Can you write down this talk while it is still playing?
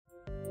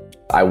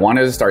I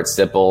wanted to start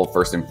Sipple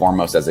first and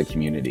foremost as a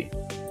community.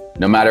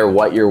 No matter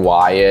what your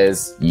why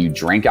is, you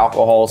drink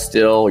alcohol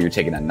still, you're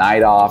taking a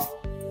night off,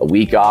 a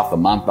week off, a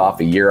month off,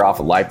 a year off,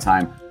 a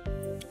lifetime.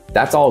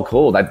 That's all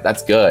cool.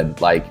 That's good.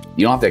 Like,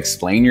 you don't have to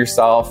explain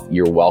yourself.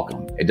 You're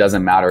welcome. It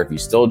doesn't matter if you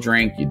still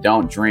drink, you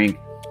don't drink.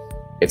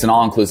 It's an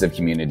all-inclusive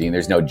community and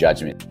there's no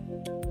judgment.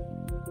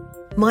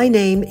 My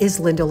name is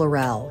Linda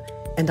Laurel,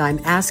 and I'm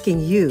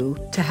asking you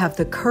to have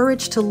the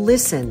courage to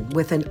listen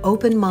with an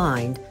open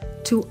mind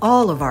to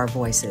all of our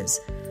voices,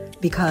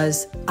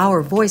 because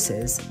our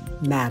voices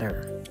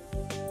matter.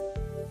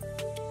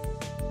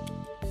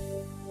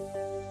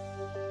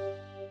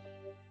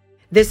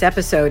 This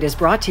episode is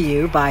brought to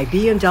you by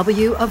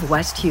BMW of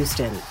West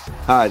Houston.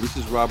 Hi, this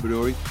is Robert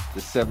Horry,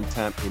 the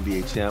 7-time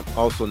NBA champ,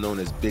 also known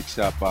as Big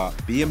Shot Bob.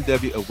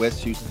 BMW of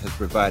West Houston has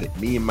provided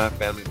me and my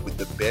family with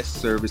the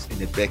best service and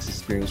the best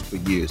experience for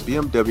years.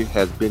 BMW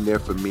has been there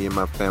for me and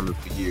my family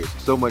for years,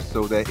 so much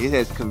so that it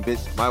has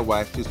convinced my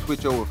wife to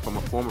switch over from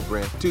a former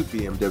brand to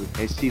BMW,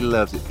 and she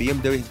loves it.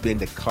 BMW has been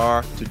the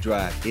car to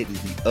drive. It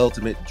is the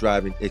ultimate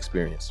driving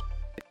experience.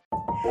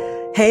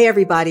 Hey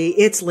everybody,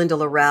 it's Linda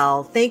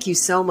Laurel. Thank you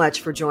so much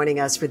for joining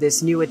us for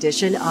this new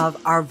edition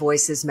of our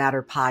Voices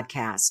Matter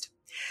podcast.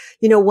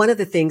 You know, one of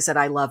the things that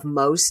I love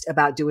most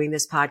about doing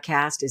this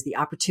podcast is the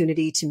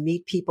opportunity to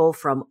meet people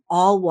from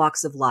all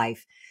walks of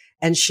life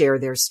and share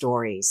their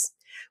stories.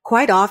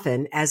 Quite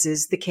often, as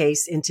is the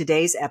case in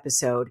today's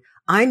episode,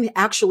 I'm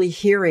actually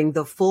hearing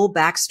the full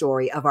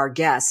backstory of our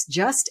guests,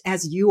 just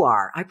as you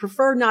are. I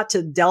prefer not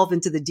to delve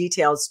into the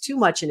details too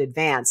much in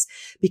advance,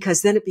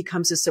 because then it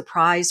becomes a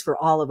surprise for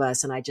all of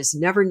us, and I just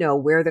never know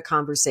where the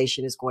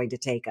conversation is going to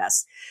take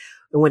us.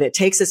 And when it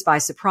takes us by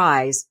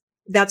surprise,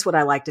 that's what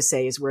I like to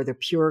say is where the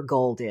pure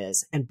gold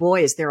is. And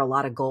boy, is there a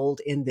lot of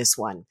gold in this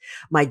one.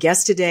 My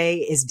guest today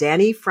is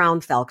Danny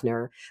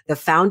Fraunfelkner, the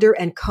founder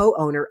and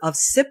co-owner of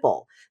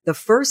Sipple, the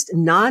first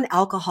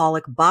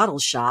non-alcoholic bottle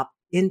shop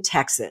in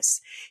Texas.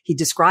 He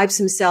describes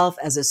himself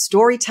as a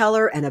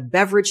storyteller and a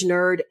beverage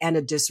nerd and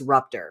a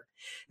disruptor.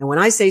 And when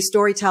I say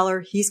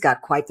storyteller, he's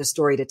got quite the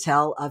story to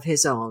tell of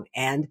his own.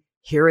 And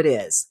here it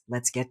is.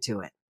 Let's get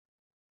to it.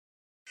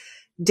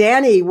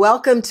 Danny,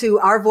 welcome to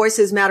our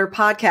Voices Matter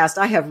podcast.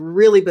 I have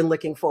really been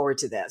looking forward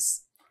to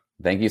this.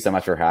 Thank you so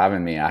much for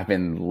having me. I've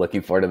been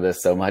looking forward to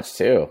this so much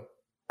too.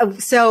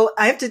 So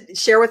I have to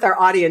share with our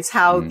audience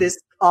how this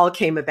all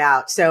came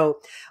about. So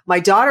my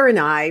daughter and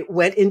I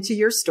went into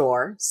your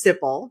store,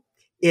 Sipple,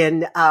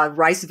 in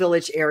Rice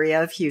Village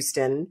area of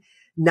Houston,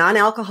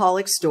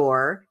 non-alcoholic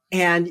store.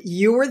 And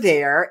you were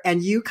there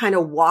and you kind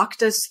of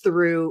walked us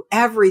through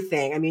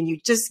everything. I mean, you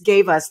just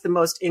gave us the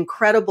most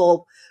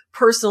incredible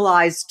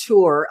personalized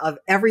tour of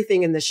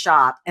everything in the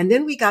shop. And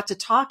then we got to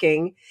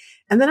talking.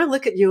 And then I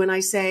look at you and I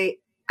say,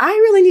 I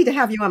really need to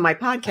have you on my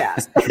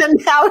podcast.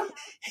 And now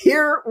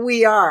here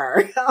we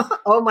are.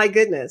 Oh my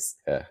goodness.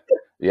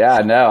 Yeah,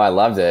 no, I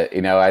loved it.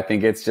 You know, I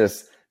think it's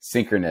just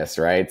synchronous,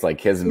 right? It's like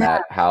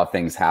kismet, how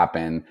things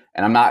happen.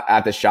 And I'm not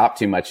at the shop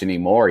too much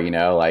anymore. You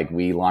know, like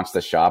we launched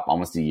the shop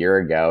almost a year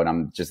ago and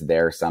I'm just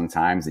there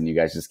sometimes. And you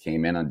guys just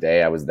came in on a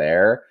day I was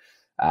there.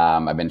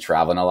 I've been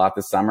traveling a lot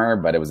this summer,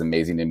 but it was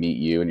amazing to meet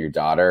you and your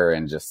daughter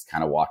and just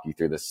kind of walk you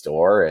through the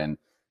store. And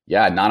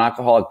yeah,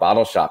 non-alcoholic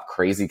bottle shop,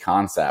 crazy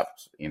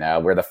concept. You know,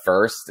 we're the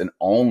first and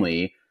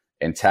only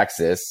in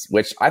Texas,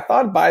 which I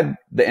thought by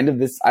the end of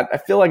this, I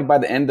feel like by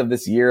the end of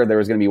this year, there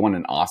was going to be one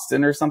in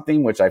Austin or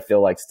something, which I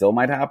feel like still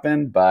might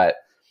happen. But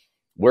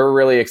we're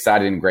really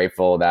excited and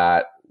grateful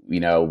that,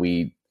 you know,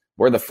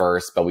 we're the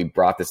first, but we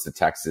brought this to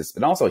Texas,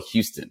 but also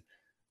Houston.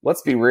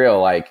 Let's be real.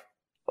 Like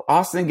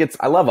Austin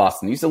I love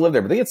Austin. I used to live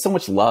there, but they get so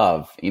much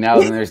love, you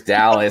know, and there's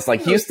Dallas,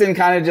 like Houston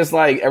kind of just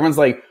like, everyone's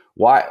like,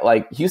 why?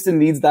 Like Houston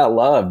needs that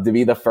love to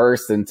be the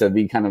first and to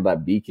be kind of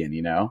that beacon,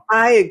 you know?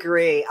 I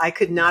agree. I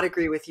could not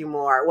agree with you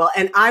more. Well,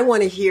 and I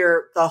want to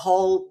hear the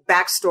whole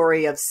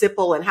backstory of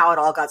Sipple and how it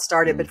all got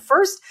started. But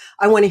first,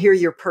 I want to hear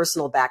your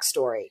personal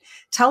backstory.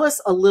 Tell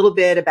us a little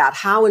bit about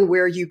how and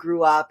where you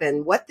grew up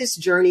and what this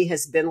journey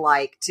has been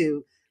like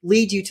to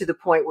lead you to the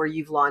point where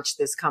you've launched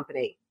this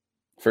company.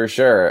 For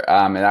sure.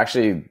 And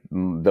actually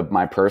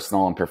my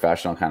personal and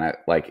professional kind of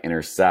like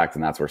intersect,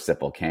 and that's where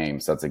Sipple came.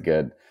 So that's a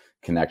good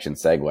connection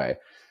segue.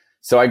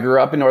 So I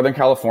grew up in Northern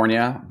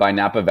California by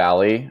Napa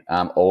Valley,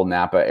 old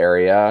Napa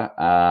area.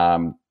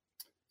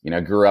 You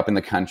know, grew up in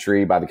the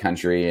country, by the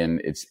country,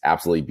 and it's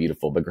absolutely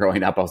beautiful. But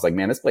growing up, I was like,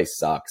 man, this place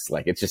sucks.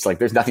 Like, it's just like,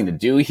 there's nothing to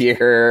do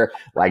here.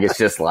 Like, it's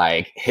just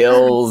like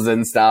hills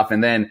and stuff.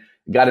 And then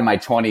got in my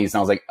 20s and I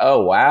was like,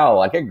 oh, wow.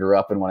 Like I grew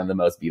up in one of the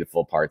most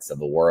beautiful parts of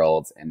the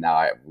world. And now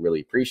I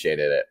really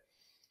appreciated it.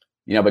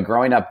 You know, but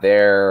growing up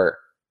there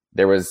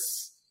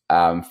was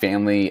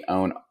family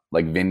owned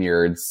like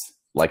vineyards,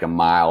 like 2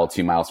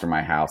 miles from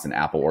my house and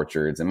apple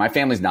orchards. And my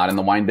family's not in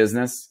the wine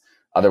business.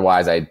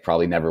 Otherwise, I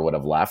probably never would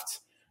have left.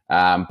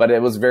 But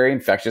it was very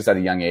infectious at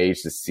a young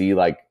age to see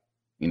like,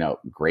 you know,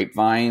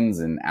 grapevines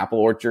and apple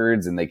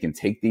orchards, and they can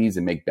take these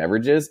and make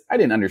beverages. I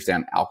didn't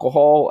understand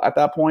alcohol at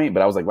that point,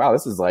 but I was like, wow,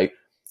 this is like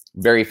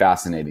very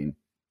fascinating.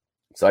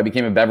 So I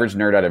became a beverage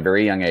nerd at a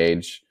very young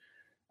age.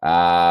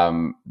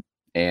 and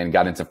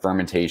got into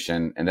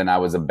fermentation. And then I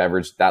was a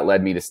beverage that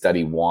led me to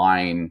study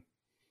wine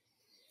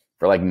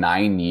for like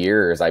 9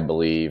 years, I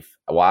believe.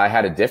 Well, I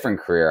had a different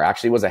career. I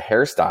actually was a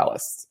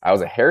hairstylist. I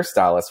was a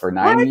hairstylist for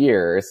 9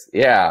 years.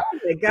 Yeah. Oh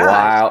my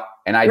gosh.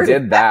 And I Where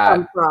did that.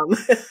 come from?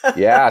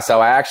 Yeah. So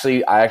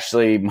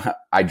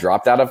I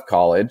dropped out of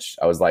college.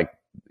 I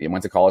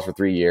went to college for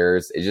 3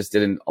 years. It just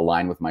didn't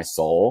align with my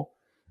soul.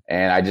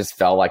 And I just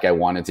felt like I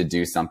wanted to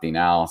do something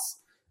else.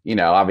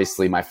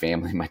 Obviously my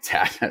family, my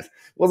dad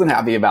wasn't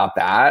happy about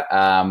that.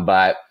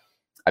 But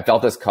I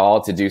felt this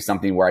call to do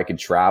something where I could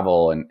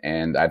travel,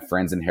 and I had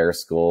friends in hair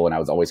school, and I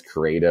was always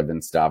creative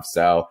and stuff.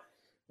 So,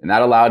 and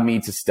that allowed me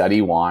to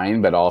study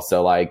wine, but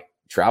also like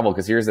travel.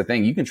 Cause here's the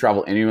thing, you can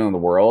travel anywhere in the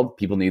world.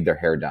 People need their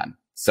hair done.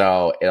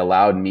 So it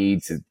allowed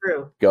me to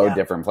go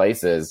different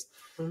places.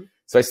 Mm-hmm.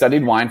 So I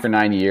studied wine for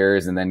 9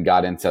 years and then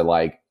got into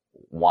like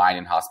wine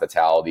and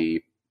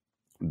hospitality,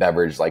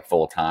 beverage, like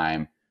full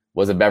time.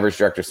 Was a beverage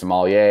director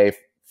sommelier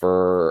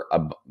for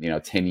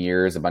 10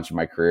 years, a bunch of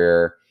my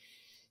career.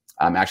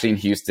 I'm actually in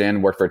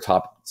Houston, worked for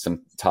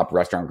some top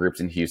restaurant groups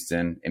in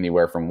Houston,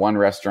 anywhere from one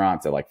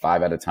restaurant to like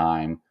 5 at a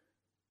time.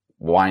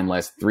 Wine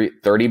list,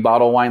 30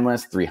 bottle wine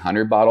list,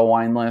 300 bottle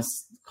wine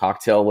list,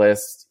 cocktail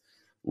list.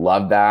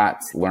 Love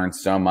that. Learned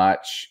so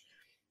much.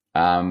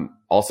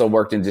 Also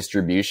worked in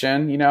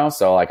distribution,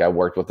 so like I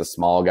worked with the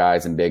small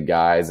guys and big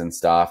guys and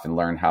stuff and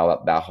learned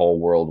how that whole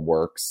world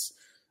works.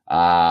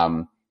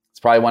 It's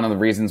probably one of the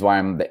reasons why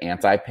I'm the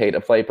anti-pay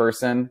to play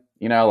person.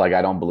 Like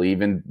I don't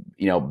believe in,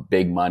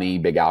 big money,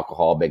 big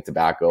alcohol, big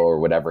tobacco, or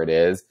whatever it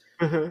is.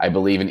 Mm-hmm. I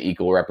believe in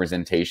equal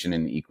representation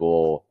and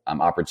equal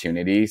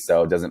opportunity.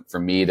 So it doesn't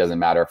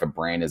matter if a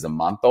brand is a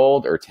month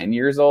old or 10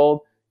 years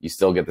old, you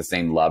still get the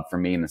same love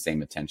from me and the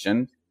same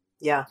attention.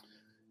 Yeah.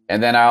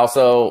 And then I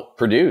also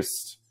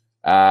produced.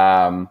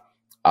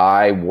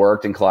 I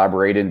worked and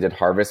collaborated and did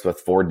harvest with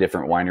 4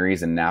 different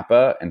wineries in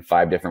Napa and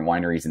 5 different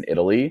wineries in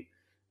Italy.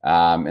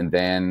 And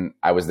then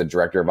I was the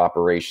director of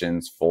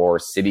operations for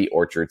City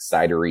Orchard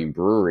Cidery and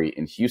Brewery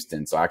in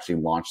Houston. So I actually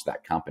launched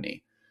that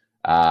company.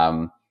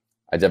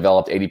 I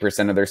developed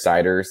 80% of their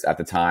ciders at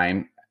the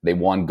time. They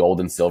won gold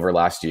and silver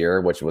last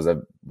year, which was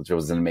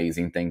an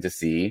amazing thing to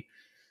see.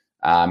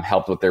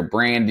 Helped with their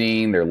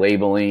branding, their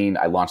labeling.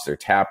 I launched their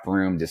tap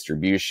room,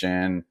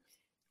 distribution,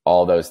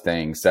 all those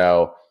things.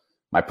 So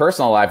my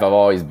personal life, I've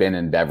always been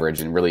in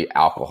beverage and really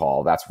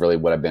alcohol. That's really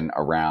what I've been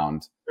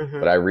around. Mm-hmm.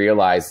 But I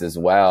realized as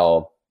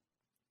well,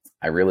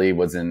 I really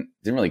didn't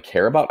really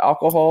care about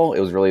alcohol. It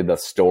was really the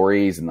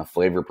stories and the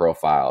flavor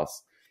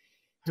profiles.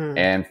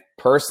 And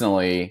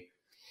personally,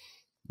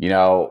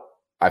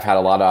 I've had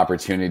a lot of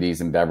opportunities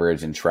in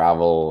beverage and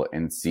travel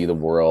and see the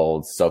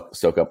world,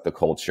 soak up the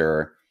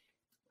culture.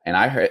 And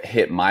I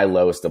hit my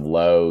lowest of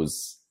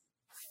lows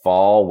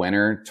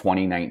winter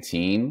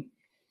 2019,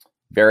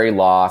 very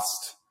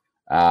lost,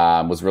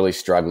 was really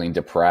struggling,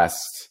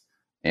 depressed.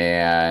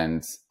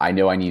 And I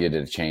knew I needed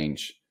a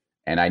change.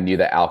 And I knew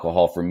that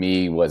alcohol for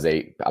me was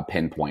a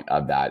pinpoint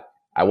of that.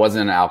 I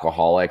wasn't an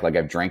alcoholic. Like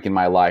I've drank in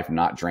my life,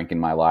 not drank in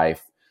my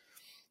life.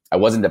 I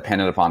wasn't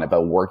dependent upon it,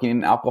 but working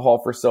in alcohol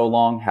for so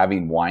long,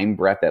 having wine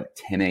breath at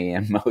 10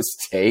 a.m.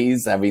 most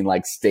days, having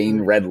like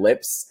stained red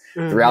lips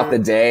throughout the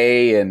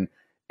day. And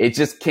it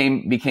just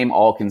became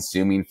all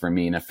consuming for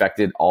me and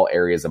affected all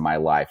areas of my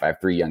life. I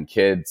have 3 young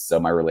kids. So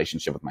my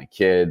relationship with my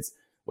kids,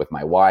 with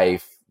my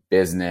wife,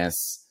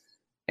 business,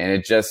 and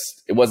it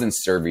wasn't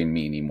serving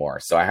me anymore.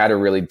 So I had to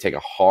really take a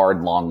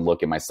hard, long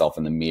look at myself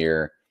in the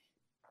mirror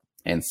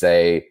and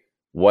say,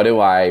 what do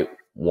I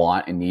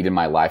want and need in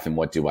my life? And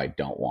what do I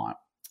don't want?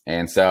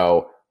 And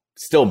so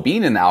still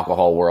being in the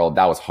alcohol world,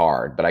 that was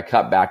hard, but I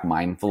cut back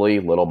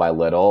mindfully little by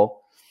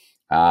little.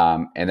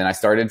 And then I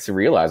started to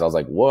realize, I was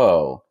like,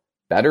 whoa,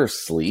 better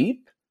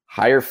sleep,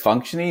 higher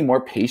functioning,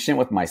 more patient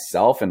with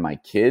myself and my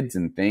kids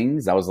and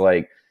things. I was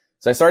like,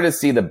 so I started to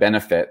see the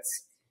benefits.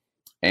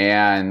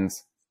 And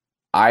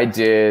I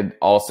did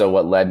also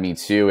what led me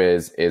to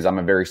is I'm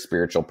a very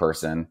spiritual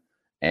person.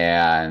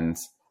 And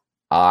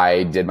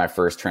I did my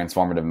first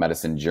transformative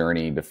medicine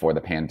journey before the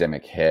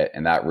pandemic hit.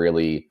 And that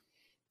really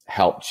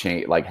helped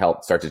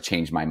start to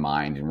change my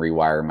mind and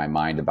rewire my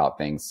mind about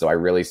things. So I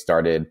really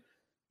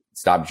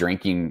stopped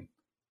drinking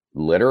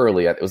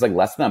literally. It was like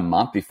less than a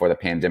month before the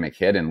pandemic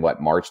hit in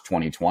March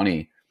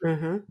 2020.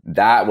 Mm-hmm.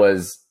 That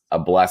was a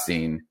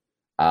blessing.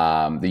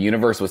 The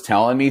universe was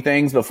telling me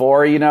things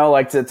before,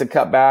 to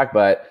cut back.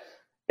 But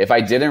if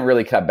I didn't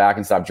really cut back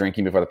and stop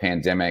drinking before the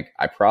pandemic,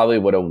 I probably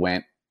would have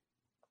went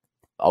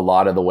a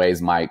lot of the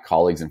ways my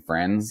colleagues and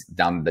friends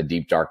down the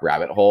deep, dark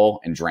rabbit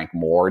hole and drank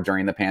more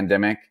during the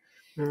pandemic.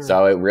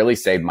 So it really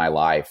saved my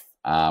life.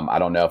 I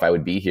don't know if I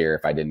would be here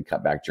if I didn't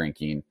cut back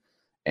drinking.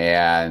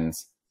 And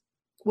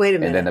wait a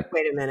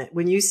minute.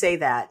 When you say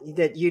that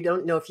you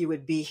don't know if you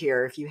would be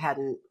here if you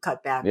hadn't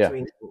cut back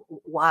drinking,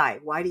 why?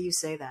 Why do you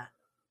say that?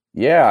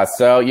 Yeah.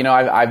 So,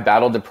 I've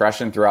battled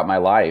depression throughout my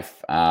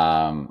life.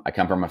 I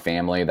come from a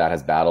family that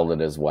has battled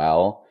it as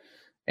well.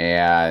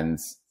 And,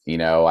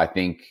 I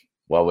think,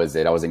 what was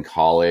it? I was in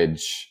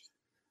college.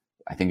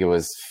 I think it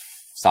was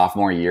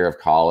sophomore year of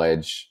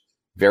college,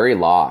 very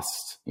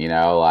lost,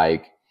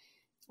 like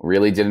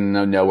really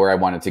didn't know where I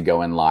wanted to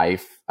go in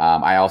life.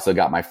 I also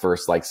got my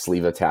first like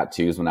sleeve of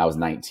tattoos when I was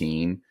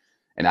 19.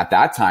 And at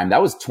that time,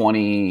 that was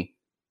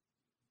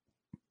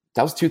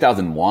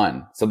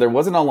 2001. So there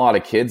wasn't a lot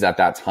of kids at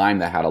that time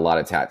that had a lot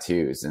of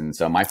tattoos. And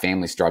so my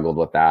family struggled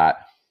with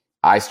that.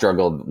 I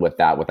struggled with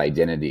that with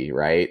identity,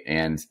 right?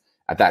 And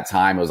at that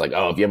time, it was like,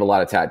 oh, if you have a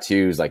lot of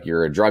tattoos, like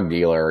you're a drug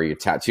dealer or you're a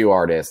tattoo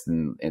artist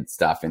and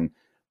stuff.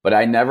 But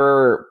I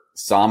never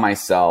saw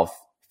myself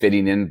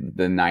fitting in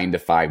the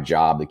 9-to-5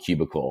 job, the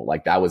cubicle.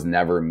 Like that was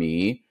never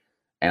me.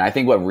 And I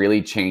think what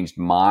really changed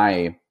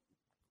my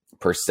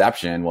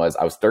perception was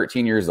I was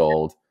 13 years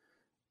old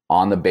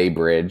on the Bay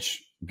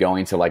Bridge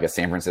going to like a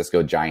San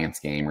Francisco Giants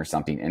game or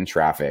something in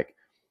traffic.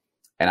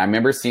 And I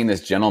remember seeing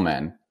this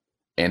gentleman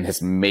in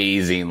this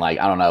amazing, like,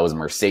 I don't know, it was a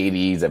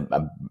Mercedes, a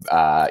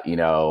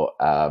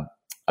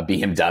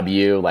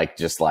BMW, like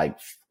just like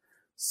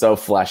so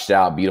fleshed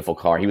out, beautiful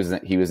car. He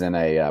was in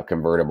a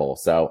convertible.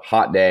 So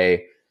hot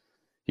day,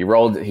 he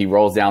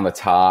rolls down the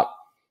top,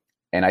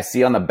 and I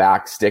see on the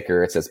back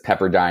sticker, it says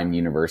Pepperdine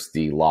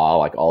University Law,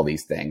 like all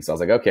these things. So I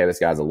was like, okay, this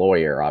guy's a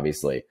lawyer,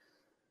 obviously.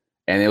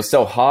 And it was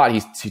so hot,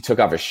 he took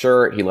off his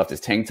shirt, he left his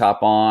tank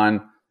top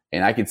on,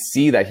 and I could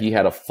see that he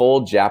had a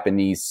full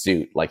Japanese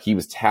suit, like he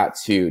was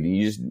tattooed.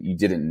 You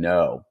didn't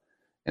know.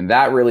 And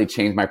that really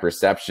changed my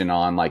perception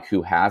on like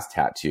who has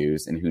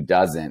tattoos and who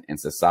doesn't in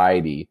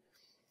society.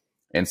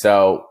 And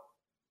so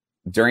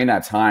during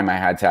that time, I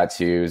had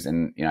tattoos,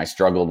 and I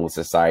struggled with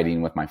society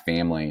and with my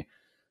family.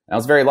 And I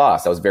was very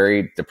lost. I was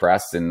very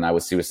depressed, and I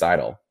was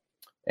suicidal.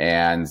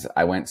 And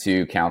I went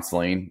to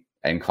counseling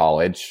in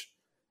college,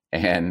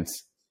 and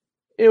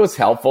it was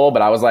helpful,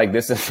 but I was like,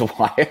 this is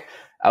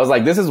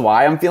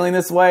why I'm feeling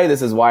this way.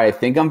 This is why I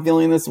think I'm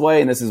feeling this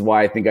way. And this is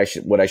why I think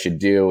what I should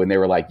do. And they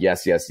were like,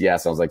 yes, yes,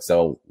 yes. I was like,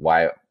 so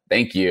why?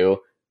 Thank you,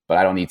 but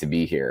I don't need to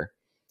be here.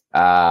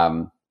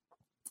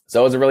 So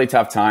it was a really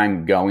tough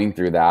time going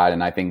through that.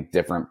 And I think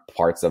different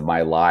parts of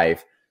my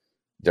life,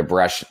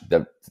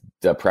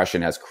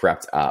 depression has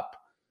crept up.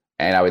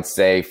 And I would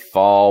say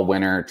fall,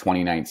 winter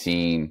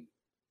 2019,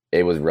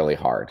 it was really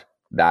hard.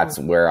 That's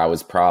where I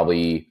was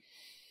probably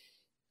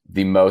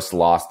the most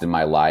lost in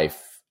my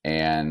life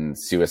and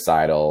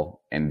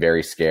suicidal and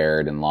very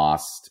scared and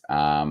lost.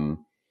 My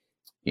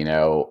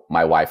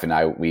wife and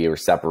I, we were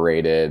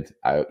separated.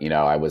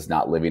 I was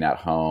not living at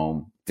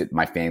home.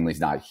 My family's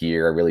not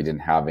here. I really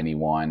didn't have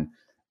anyone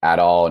at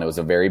all. And it was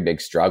a very big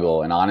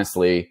struggle. And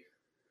honestly,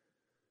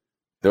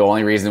 the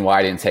only reason why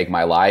I didn't take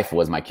my life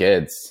was my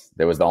kids.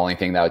 That was the only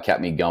thing that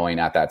kept me going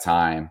at that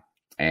time.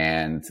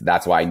 And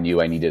that's why I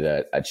knew I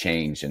needed a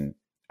change. And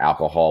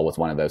alcohol was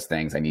one of those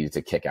things I needed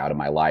to kick out of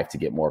my life to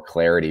get more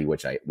clarity,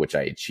 which I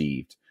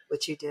achieved.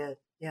 Which you did.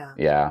 Yeah.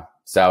 Yeah.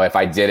 So if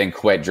I didn't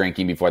quit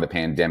drinking before the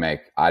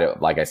pandemic,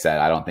 like I said,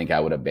 I don't think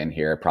I would have been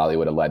here. It probably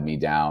would have led me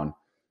down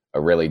a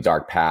really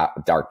dark path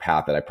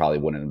that I probably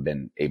wouldn't have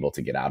been able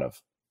to get out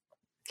of.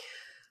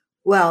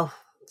 Well,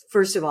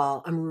 first of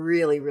all, I'm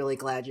really, really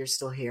glad you're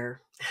still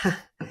here.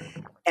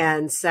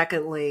 And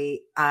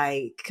secondly,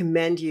 I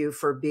commend you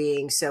for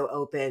being so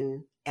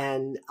open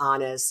and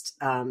honest,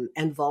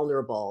 and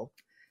vulnerable,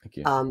 Thank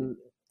you.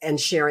 And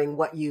sharing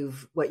what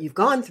you've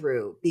gone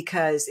through,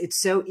 because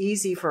it's so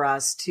easy for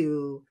us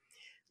to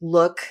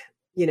look,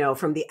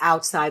 from the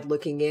outside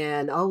looking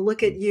in. Oh,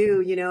 look at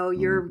you,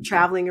 you're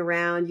traveling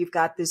around. You've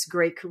got this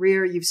great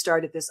career. You've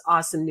started this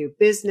awesome new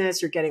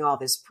business. You're getting all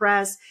this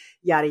press,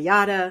 yada,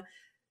 yada,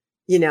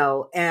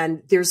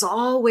 and there's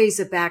always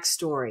a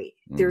backstory.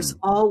 There's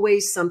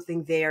always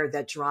something there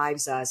that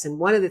drives us. And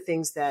one of the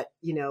things that,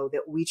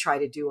 that we try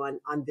to do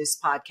on this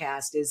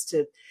podcast is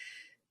to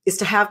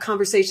have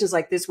conversations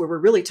like this where we're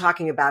really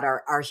talking about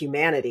our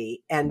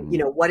humanity and,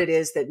 what it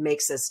is that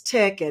makes us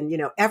tick. And,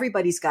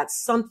 everybody's got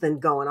something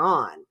going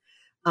on.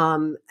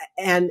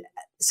 And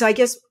so I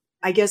guess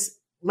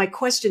my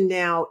question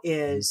now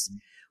is,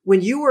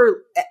 when you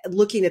were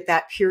looking at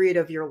that period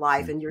of your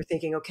life and you're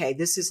thinking, okay,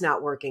 this is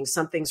not working,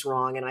 something's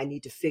wrong, and I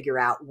need to figure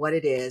out what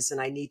it is,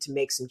 and I need to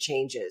make some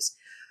changes.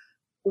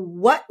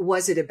 What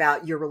was it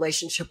about your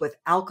relationship with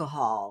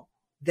alcohol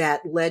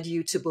that led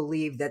you to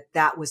believe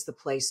that was the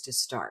place to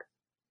start?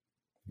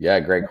 Yeah,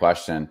 great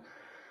question.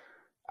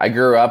 I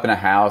grew up in a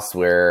house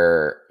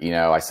where,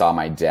 I saw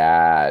my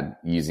dad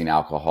using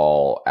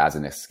alcohol as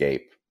an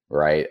escape,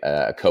 right?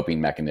 A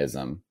coping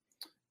mechanism.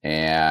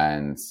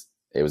 And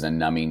it was a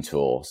numbing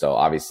tool. So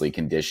obviously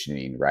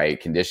conditioning, right?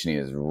 Conditioning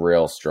is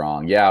real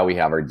strong. Yeah, we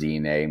have our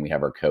DNA and we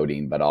have our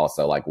coding, but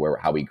also like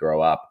how we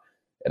grow up,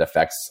 it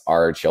affects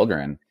our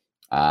children,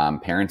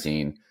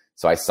 parenting.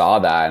 So I saw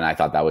that and I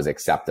thought that was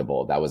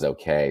acceptable. That was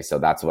okay. So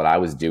that's what I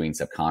was doing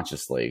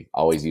subconsciously,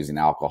 always using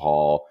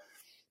alcohol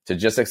to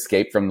just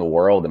escape from the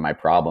world and my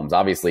problems.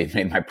 Obviously, it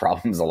made my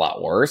problems a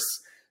lot worse.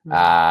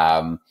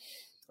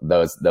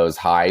 Those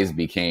highs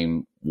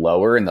became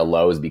lower and the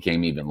lows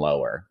became even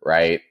lower,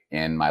 right,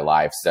 in my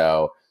life.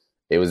 So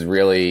it was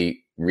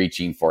really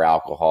reaching for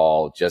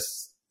alcohol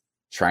just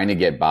trying to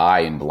get by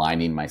and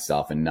blinding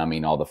myself and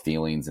numbing all the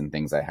feelings and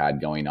things I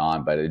had going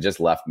on. But it just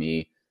left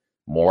me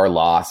more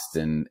lost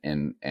and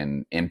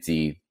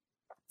empty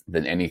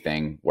than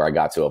anything, where I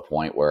got to a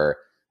point where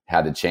I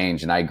had to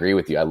change. And I agree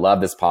with you. I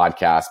love this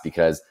podcast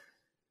because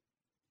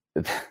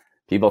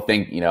people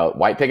think,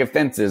 white picket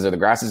fences or the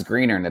grass is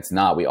greener, and it's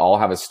not. We all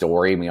have a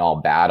story and we all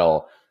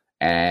battle.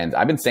 And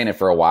I've been saying it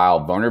for a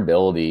while.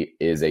 Vulnerability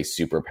is a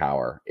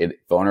superpower.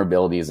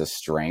 Vulnerability is a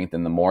strength.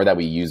 And the more that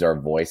we use our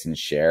voice and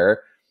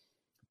share,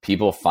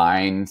 people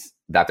find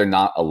that they're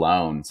not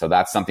alone. So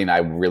that's something I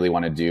really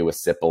want to do with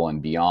Sipple and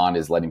beyond,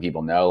 is letting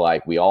people know,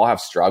 like, we all have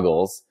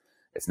struggles.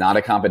 It's not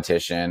a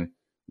competition.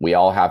 We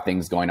all have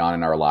things going on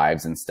in our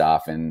lives and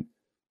stuff. And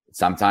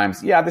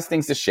sometimes, there's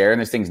things to share and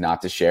there's things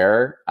not to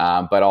share.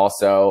 But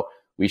also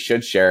we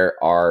should share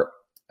our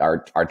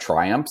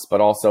triumphs,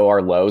 but also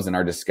our lows and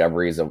our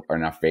discoveries and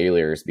our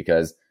failures,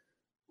 because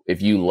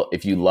if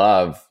you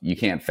love, you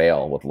can't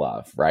fail with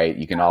love, right?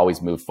 You can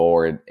always move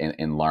forward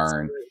and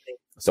learn. Absolutely.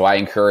 So I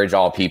encourage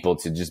all people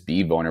to just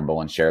be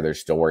vulnerable and share their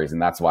stories.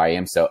 And that's why I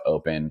am so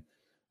open.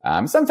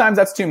 Sometimes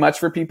that's too much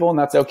for people, and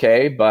that's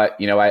okay. But,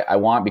 I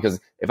want, because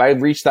if I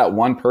reach that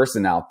one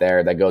person out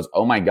there that goes,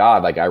 oh my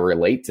God, like, I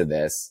relate to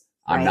this,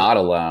 I'm not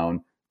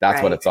alone.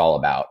 That's what it's all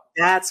about.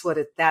 That's what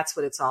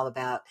it's all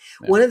about.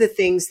 Yeah. One of the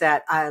things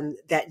that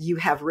you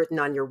have written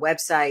on your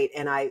website,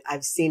 and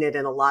I've seen it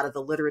in a lot of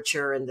the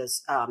literature and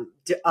this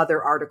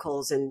other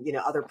articles and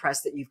other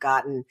press that you've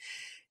gotten,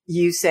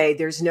 you say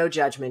there's no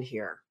judgment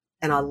here,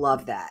 and I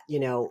love that.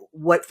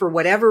 For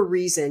whatever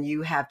reason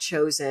you have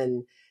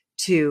chosen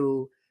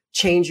to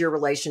change your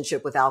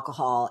relationship with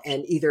alcohol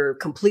and either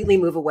completely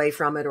move away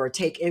from it or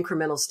take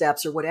incremental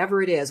steps or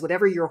whatever it is,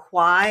 whatever your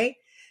why.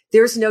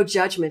 There's no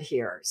judgment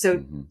here.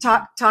 So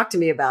talk to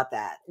me about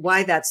that.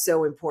 Why that's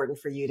so important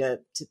for you to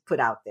put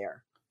out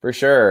there. For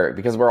sure,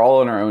 because we're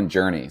all on our own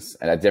journeys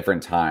at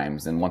different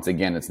times. And once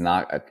again, it's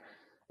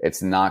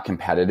not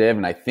competitive.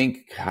 And I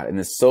think, God, in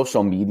the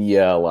social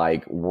media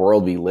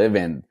world we live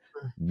in,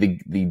 the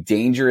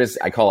dangerous,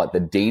 I call it the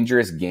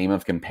dangerous game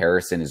of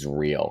comparison, is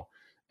real.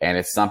 And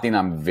it's something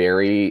I'm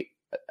very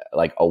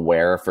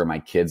aware for my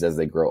kids as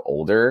they grow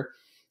older.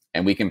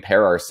 And we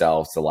compare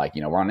ourselves to we're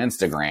on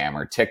Instagram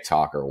or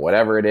TikTok or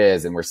whatever it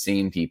is. And we're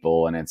seeing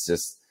people, and it's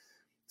just,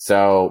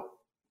 so,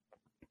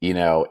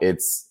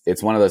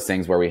 it's one of those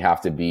things where we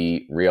have to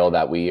be real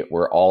that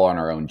we're all on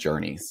our own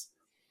journeys.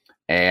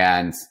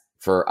 And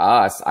for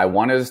us, I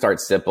wanted to start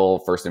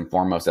Sipple first and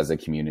foremost as a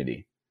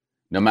community.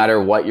 No matter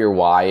what your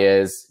why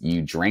is,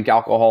 you drink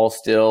alcohol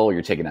still,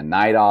 you're taking a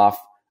night off,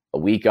 a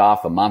week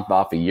off, a month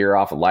off, a year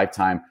off, a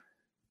lifetime.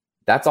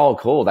 That's all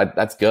cool.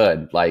 That's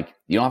good.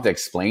 You don't have to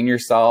explain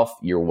yourself.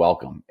 You're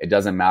welcome. It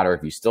doesn't matter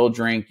if you still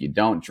drink, you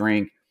don't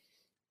drink.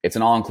 It's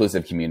an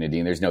all-inclusive community,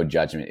 and there's no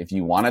judgment. If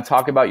you want to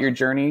talk about your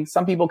journey,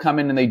 some people come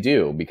in and they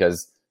do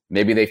because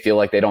maybe they feel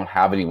like they don't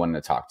have anyone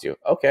to talk to.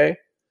 Okay.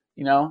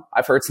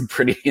 I've heard some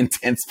pretty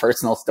intense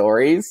personal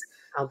stories.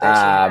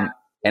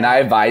 And I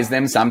advise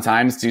them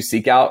sometimes to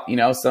seek out,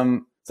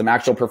 some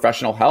actual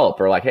professional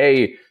help, or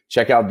hey,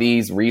 check out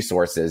these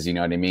resources. You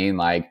know what I mean?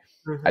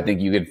 I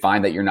think you could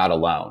find that you're not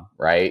alone,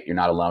 right? You're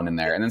not alone in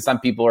there. And then some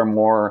people are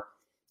more,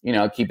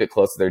 keep it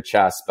close to their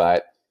chest,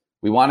 but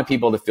we want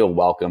people to feel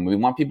welcome. We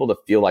want people to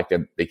feel like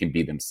they can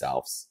be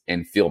themselves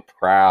and feel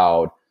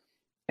proud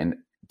and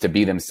to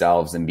be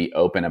themselves and be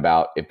open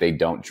about if they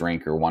don't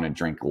drink or want to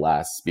drink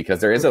less, because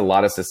there is a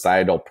lot of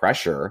societal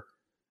pressure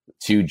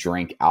to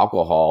drink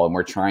alcohol. And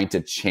we're trying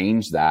to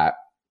change that,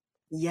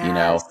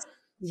 Yes.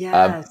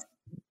 Yes.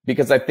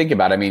 Because I think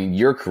about,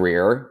 your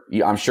career,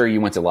 I'm sure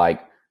you went to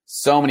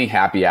so many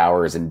happy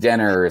hours and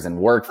dinners and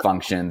work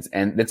functions,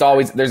 and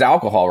there's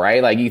alcohol,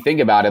 right? You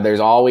think about it, there's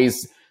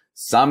always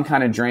some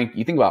kind of drink.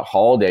 You think about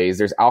holidays,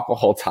 there's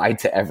alcohol tied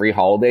to every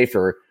holiday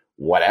for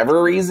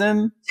whatever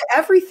reason. To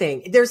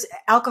everything. There's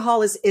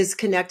alcohol is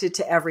connected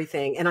to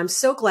everything. And I'm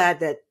so glad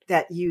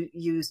that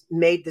you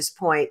made this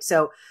point.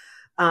 So,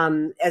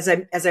 as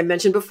I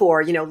mentioned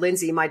before,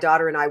 Lindsay, my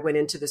daughter, and I went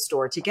into the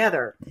store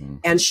together,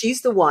 and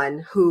she's the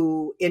one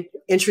who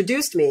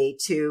introduced me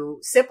to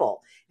Sipple.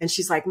 And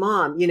she's like,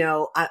 Mom,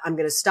 I'm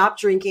going to stop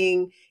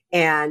drinking.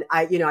 And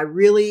I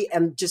really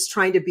am just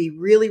trying to be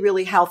really,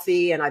 really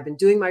healthy. And I've been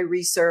doing my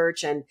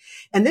research. And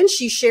then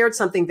she shared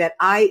something that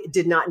I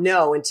did not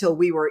know until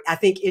we were, I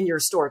think, in your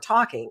store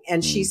talking.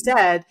 And she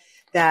said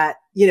that,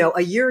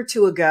 a year or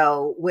two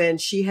ago, when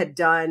she had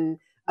done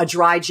a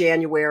dry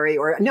January,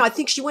 I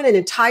think she went an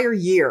entire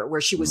year where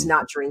she was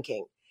not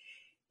drinking,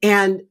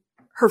 and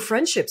her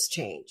friendships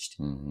changed.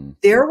 Mm-hmm.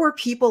 There were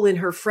people in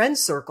her friend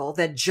circle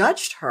that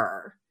judged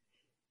her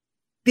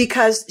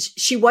because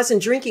she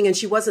wasn't drinking and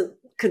she wasn't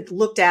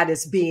looked at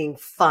as being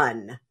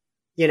fun,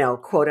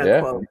 quote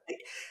unquote.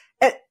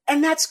 Yeah.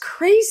 And that's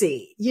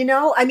crazy,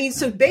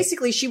 so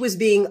basically she was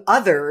being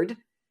othered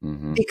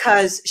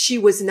because she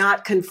was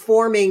not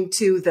conforming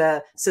to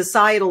the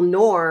societal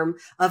norm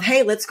of,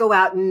 hey, let's go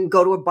out and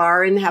go to a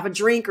bar and have a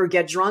drink or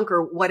get drunk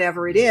or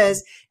whatever it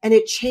is. And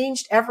it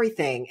changed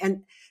everything.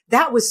 And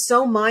that was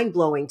so mind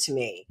blowing to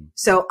me.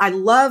 So I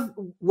love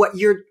what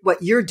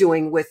you're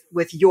doing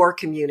with your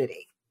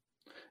community.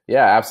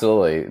 Yeah,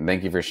 absolutely.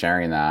 Thank you for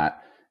sharing that.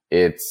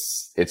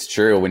 It's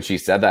true. When she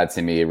said that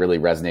to me, it really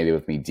resonated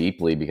with me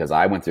deeply because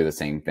I went through the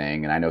same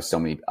thing. And I know so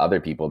many other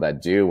people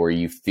that do, where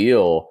you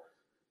feel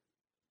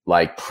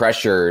like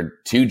pressured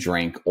to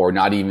drink, or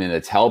not even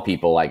to tell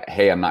people like,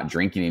 hey, I'm not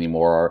drinking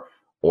anymore,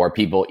 or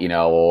people,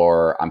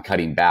 or I'm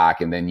cutting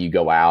back. And then you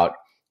go out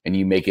and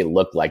you make it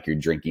look like you're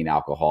drinking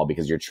alcohol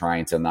because you're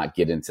trying to not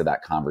get into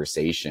that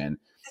conversation.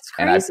 That's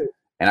crazy.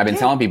 And I've been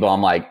telling people,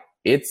 I'm like,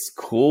 it's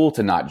cool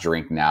to not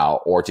drink now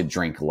or to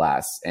drink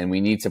less. And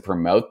we need to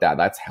promote that.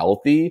 That's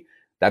healthy.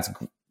 That's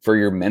for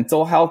your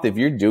mental health. If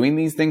you're doing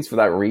these things for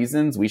that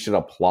reasons, we should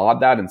applaud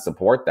that and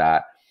support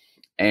that.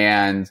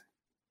 And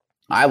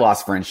I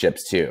lost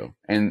friendships too.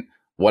 And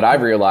what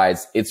I've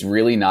realized, it's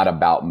really not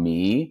about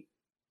me.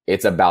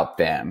 It's about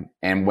them.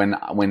 And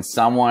when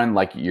someone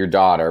like your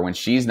daughter, when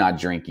she's not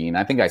drinking,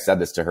 I think I said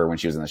this to her when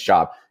she was in the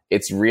shop,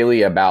 it's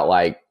really about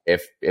like,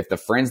 if the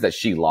friends that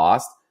she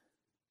lost,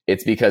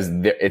 it's because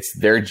it's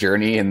their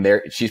journey and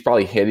she's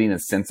probably hitting a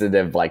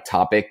sensitive like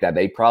topic that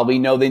they probably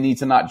know they need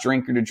to not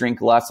drink or to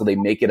drink less. So they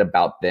make it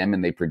about them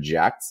and they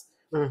project.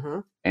 Mm-hmm.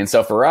 And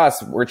so for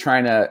us, we're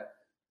trying to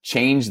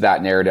change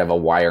that narrative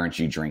of why aren't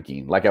you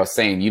drinking? Like I was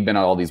saying, you've been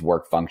at all these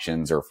work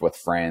functions or with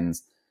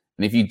friends.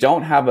 And if you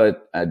don't have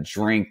a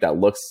drink that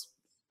looks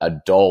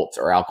adult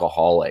or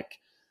alcoholic,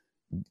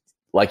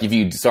 like if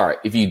you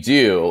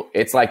do,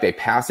 it's like they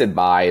pass it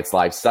by. It's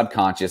like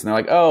subconscious. And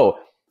they're like, oh,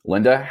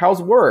 Linda,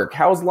 how's work?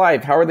 How's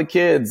life? How are the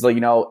kids?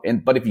 Like,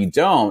 but if you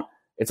don't,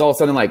 it's all of a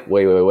sudden like,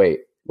 wait,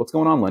 what's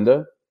going on,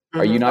 Linda?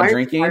 Are you not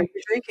drinking? Why are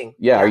you drinking?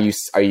 Yeah. Are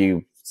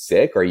you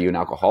sick? Are you an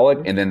alcoholic?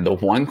 And then the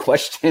one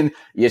question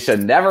you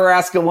should never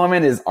ask a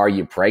woman is, are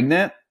you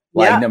pregnant?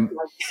 Like,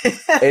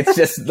 it's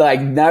just like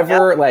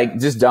never, like,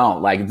 just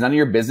don't. Like, it's none of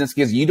your business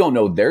because you don't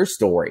know their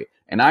story.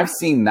 And I've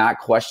seen that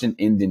question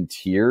end in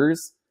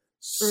tears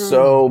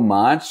so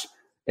much.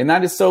 And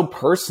that is so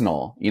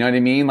personal. You know what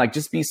I mean? Like,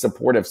 just be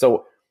supportive.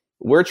 So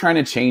we're trying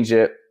to change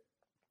it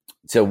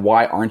to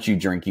why aren't you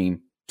drinking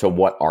to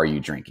what are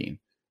you drinking?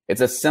 It's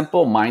a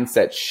simple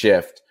mindset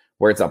shift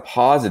where it's a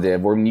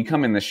positive, where when you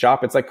come in the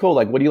shop, it's like, cool.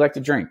 Like, what do you like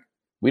to drink?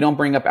 We don't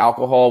bring up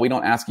alcohol. We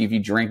don't ask you if you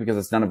drink because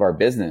it's none of our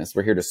business.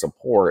 We're here to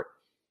support.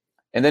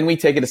 And then we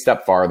take it a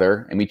step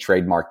farther and we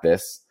trademark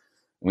this.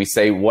 And we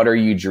say, what are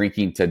you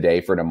drinking today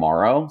for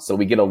tomorrow? So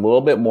we get a little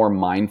bit more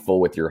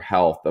mindful with your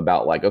health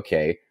about like,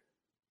 okay,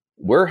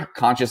 we're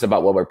conscious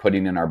about what we're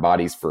putting in our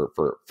bodies for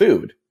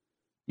food.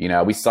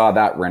 We saw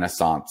that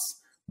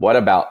renaissance. What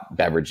about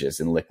beverages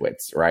and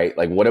liquids, right?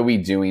 Like, what are we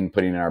doing,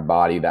 putting in our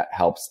body that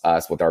helps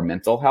us with our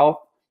mental health,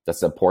 that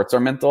supports our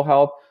mental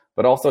health,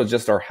 but also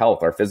just our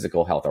health, our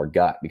physical health, our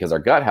gut, because our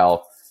gut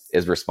health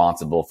is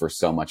responsible for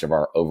so much of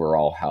our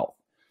overall health.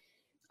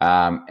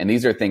 And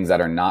these are things that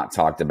are not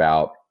talked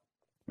about.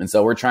 And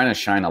so we're trying to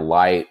shine a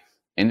light,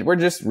 and we're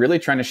just really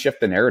trying to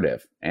shift the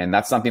narrative. And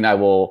that's something I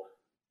will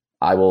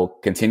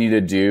continue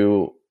to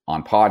do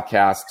on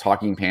podcasts,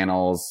 talking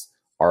panels,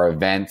 our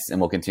events, and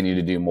we'll continue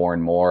to do more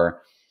and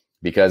more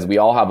because we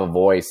all have a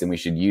voice and we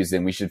should use it.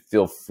 And we should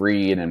feel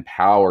free and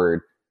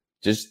empowered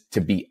just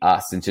to be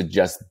us and to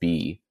just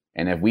be.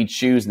 And if we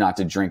choose not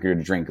to drink or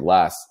to drink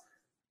less,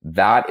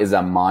 that is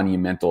a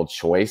monumental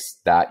choice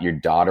that your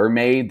daughter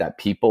made, that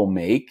people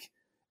make.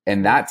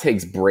 And that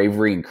takes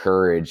bravery and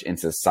courage in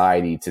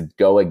society to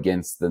go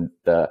against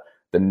the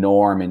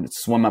norm and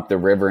swim up the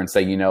river and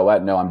say, you know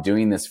what? No, I'm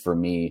doing this for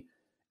me.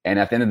 And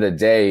at the end of the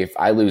day, if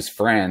I lose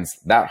friends,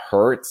 that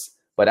hurts.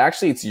 But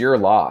actually, it's your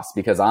loss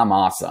because I'm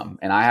awesome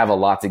and I have a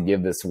lot to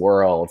give this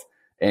world.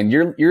 And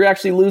you're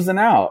actually losing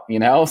out,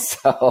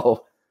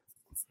 So,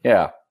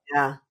 yeah.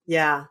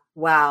 Yeah.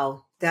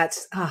 Wow.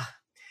 That's,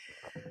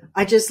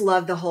 I just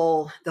love the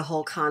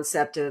whole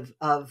concept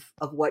of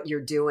what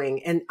you're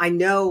doing. And I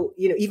know,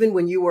 even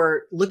when you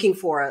were looking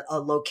for a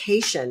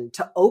location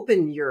to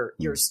open your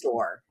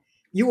store,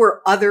 you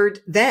were othered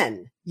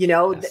then,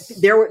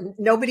 yes.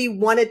 Nobody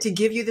wanted to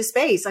give you the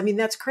space. I mean,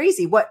 that's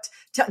crazy.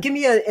 Give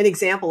me an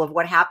example of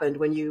what happened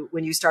when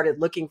you started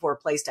looking for a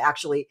place to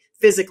actually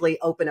physically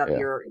open up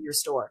your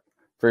store.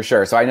 For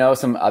sure. So I know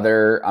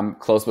I'm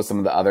close with some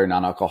of the other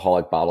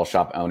non-alcoholic bottle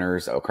shop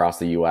owners across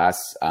the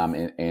U.S.,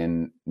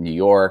 in New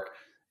York,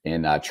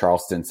 in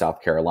Charleston,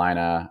 South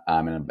Carolina,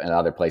 and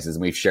other places.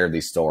 And we've shared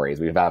these stories.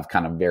 We've had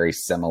kind of very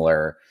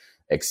similar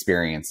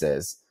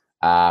experiences.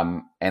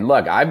 And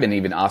look, I've been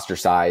even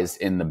ostracized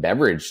in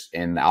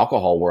the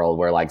alcohol world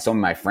where like some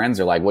of my friends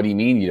are like, what do you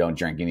mean you don't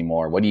drink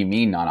anymore? What do you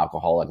mean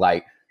non-alcoholic?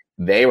 Like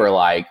they were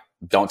like,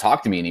 don't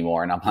talk to me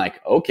anymore. And I'm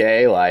like,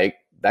 okay, like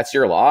that's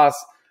your loss.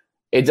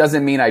 It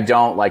doesn't mean I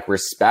don't like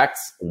respect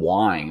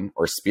wine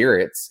or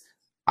spirits.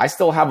 I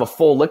still have a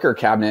full liquor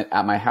cabinet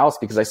at my house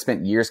because I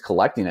spent years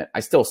collecting it.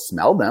 I still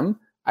smell them.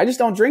 I just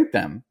don't drink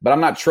them, but I'm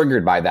not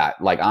triggered by that.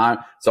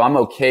 So I'm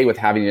okay with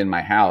having it in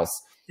my house.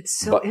 It's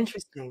so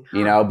interesting,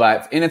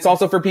 and it's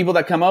also for people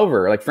that come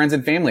over, like friends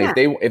and family. Yeah.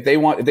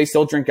 If they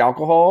still drink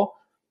alcohol,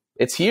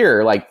 it's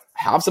here. Like,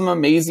 have some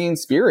amazing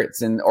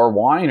spirits or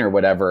wine or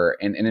whatever,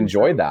 and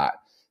enjoy that.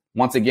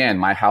 Once again,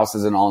 my house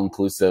is an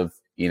all-inclusive,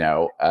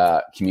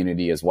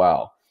 community as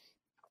well.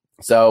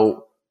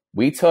 So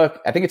I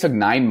think it took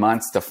 9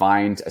 months to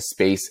find a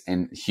space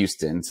in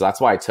Houston. So that's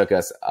why it took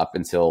us up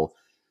until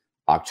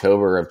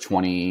October of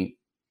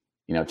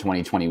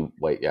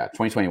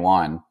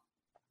 2021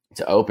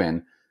 to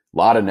open. A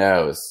lot of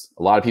no's.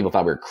 A lot of people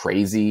thought we were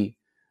crazy.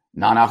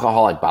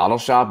 Non-alcoholic bottle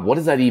shop. What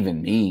does that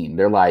even mean?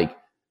 They're like,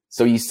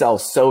 so you sell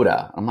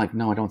soda? I'm like,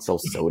 no, I don't sell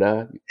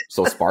soda.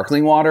 So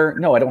sparkling water?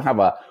 No, I don't have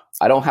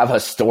a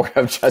store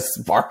of just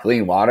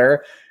sparkling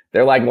water.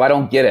 They're like, well, I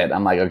don't get it.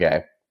 I'm like,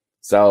 okay.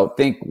 So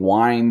think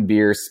wine,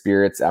 beer,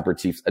 spirits,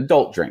 aperitifs,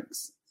 adult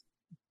drinks,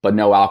 but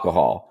no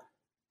alcohol.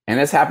 And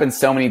this happened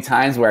so many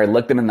times where I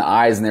looked them in the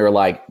eyes and they were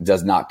like,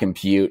 does not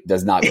compute,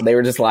 they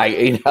were just like,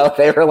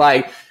 they were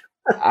like,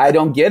 I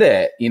don't get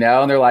it,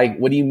 and they're like,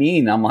 what do you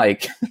mean? I'm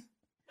like,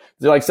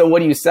 they're like, so what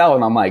do you sell?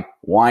 And I'm like,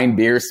 wine,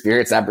 beer,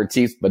 spirits,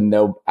 aperitifs, but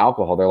no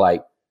alcohol. They're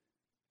like,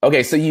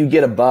 okay, so you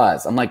get a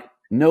buzz. I'm like,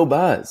 no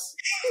buzz.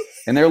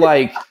 And they're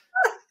like,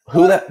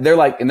 who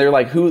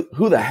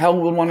the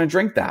hell would want to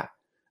drink that?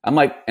 I'm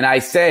like, and I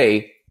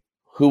say,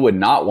 who would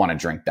not want to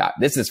drink that?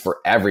 This is for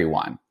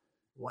everyone.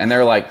 Wow. And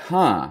they're like,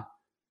 huh.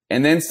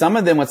 And then some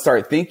of them would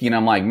start thinking,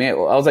 I'm like, man,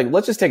 I was like,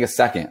 let's just take a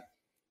second.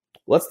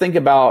 Let's think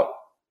about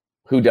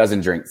who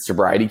doesn't drink.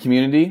 Sobriety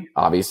community,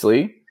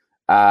 obviously.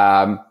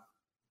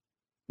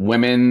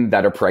 Women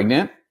that are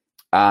pregnant,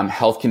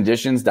 health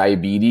conditions,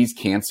 diabetes,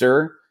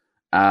 cancer,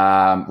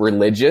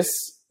 religious.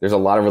 There's a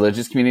lot of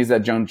religious communities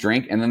that don't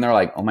drink. And then they're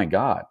like, oh my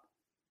God,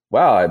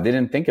 wow, I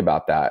didn't think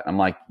about that. I'm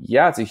like,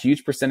 yeah, it's a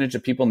huge percentage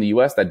of people in the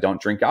US that don't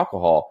drink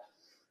alcohol.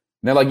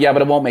 And they're like, yeah,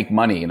 but it won't make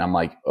money. And I'm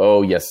like,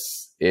 oh yes,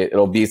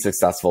 it'll be a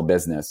successful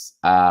business.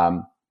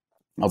 I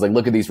was like,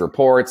 look at these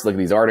reports, look at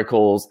these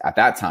articles at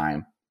that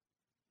time.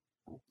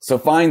 So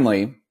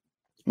finally,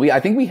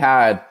 I think we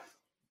had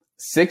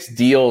 6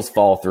 deals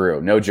fall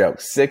through. No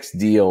joke. 6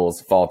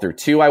 deals fall through.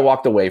 2 I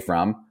walked away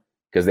from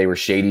because they were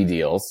shady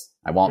deals.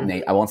 I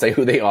won't say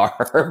who they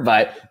are,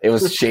 but it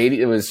was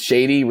shady. It was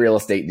shady real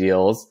estate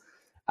deals.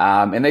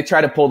 And they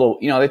try to pull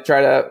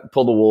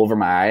the wool over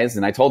my eyes.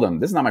 And I told them,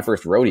 this is not my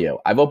first rodeo.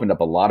 I've opened up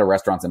a lot of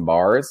restaurants and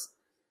bars.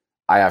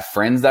 I have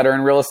friends that are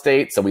in real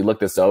estate. So we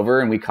looked this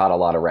over and we caught a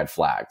lot of red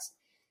flags.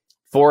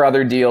 4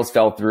 other deals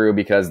fell through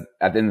because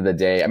at the end of the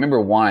day, I remember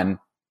one,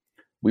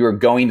 we were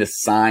going to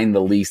sign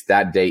the lease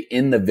that day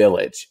in the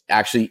village,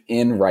 actually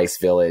in Rice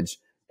Village,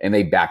 and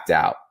they backed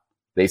out.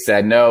 They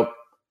said, nope,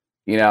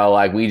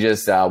 like we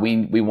just,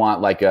 we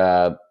want like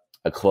a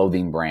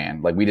clothing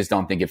brand. Like we just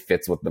don't think it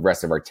fits with the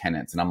rest of our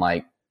tenants. And I'm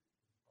like,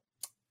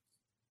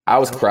 I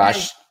was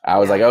crushed. I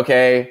was like,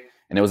 okay.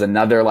 And it was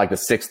another, like the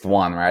 6th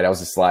one, right? I was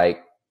just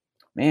like,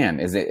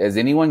 man, is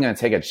anyone going to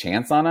take a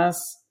chance on us?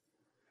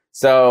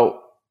 So,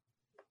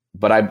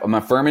 but I'm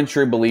a firm and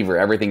true believer.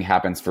 Everything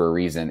happens for a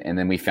reason. And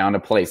then we found a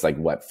place like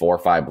 4 or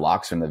 5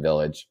 blocks from the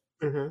village.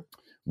 Mm-hmm.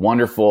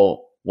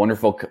 Wonderful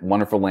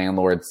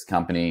landlord's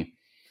company.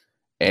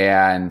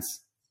 And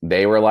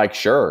they were like,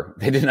 sure.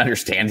 They didn't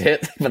understand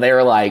it, but they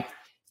were like,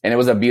 and it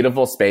was a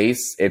beautiful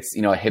space. It's,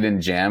 a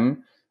hidden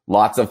gem,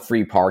 lots of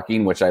free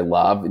parking, which I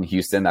love in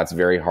Houston. That's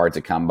very hard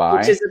to come by.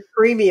 Which is a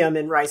premium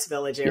in Rice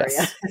Village area.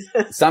 Yes.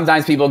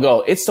 Sometimes people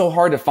go, it's so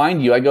hard to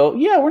find you. I go,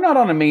 yeah, we're not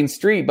on a main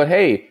street, but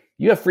hey,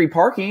 you have free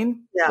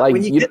parking. Yeah, like,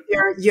 when you get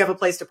there, you have a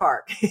place to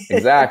park.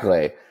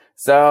 Exactly.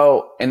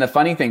 So, and the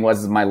funny thing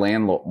was,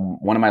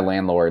 one of my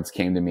landlords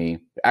came to me,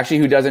 actually,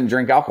 who doesn't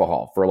drink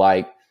alcohol for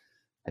I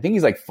think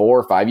he's like 4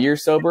 or 5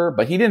 years sober,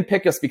 but he didn't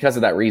pick us because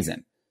of that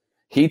reason.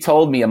 He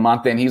told me a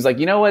month in, he was like,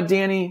 you know what,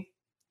 Danny,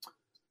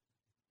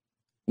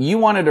 you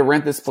wanted to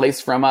rent this place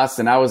from us.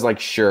 And I was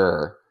like,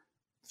 sure,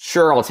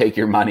 I'll take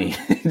your money.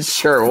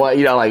 Sure. What,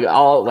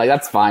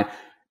 that's fine.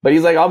 But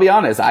he's like, I'll be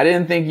honest, I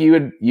didn't think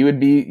you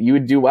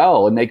would do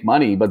well and make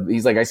money. But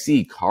he's like, I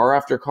see car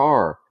after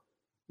car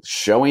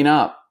showing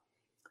up.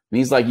 And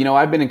he's like,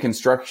 I've been in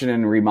construction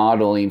and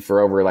remodeling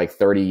for over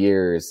 30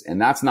 years. And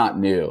that's not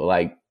new.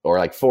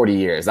 Or 40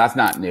 years. That's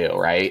not new,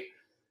 right?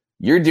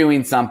 You're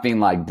doing something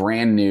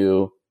brand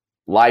new,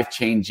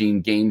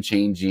 life-changing,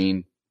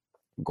 game-changing,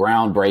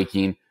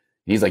 groundbreaking.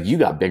 He's like, you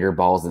got bigger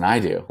balls than I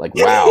do.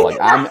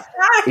 Wow.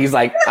 He's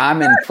like,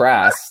 I'm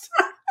impressed.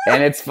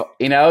 And it's,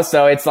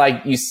 so it's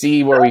you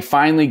see where we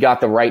finally got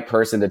the right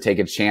person to take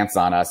a chance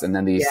on us. And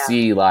then you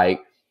see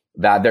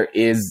that there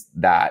is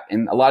that.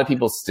 And a lot of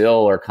people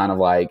still are kind of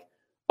like,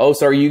 oh,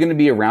 so are you going to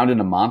be around in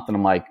a month? And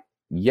I'm like,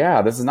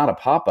 yeah, this is not a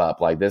pop-up.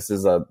 This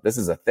is a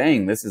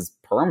thing. This is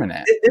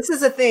permanent. This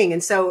is a thing.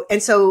 And so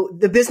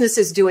the business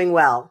is doing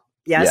well.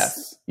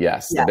 Yes.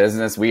 Yes. The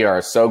business, we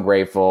are so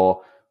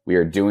grateful. We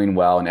are doing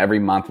well. And every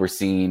month we're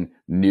seeing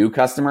new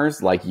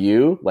customers like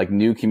you,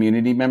 new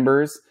community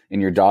members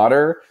and your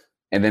daughter.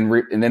 And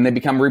then they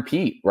become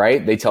repeat,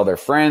 right? They tell their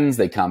friends,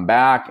 they come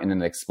back, and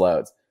then it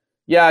explodes.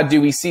 Yeah. Do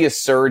we see a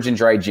surge in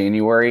dry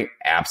January?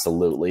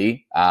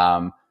 Absolutely.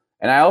 And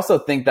I also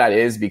think that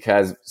is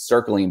because,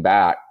 circling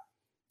back,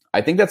 I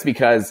think that's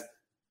because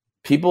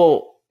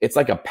people it's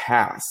like a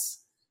pass.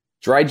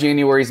 Dry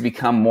January's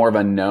become more of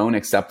a known,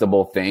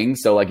 acceptable thing.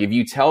 So like if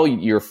you tell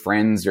your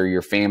friends or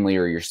your family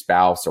or your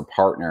spouse or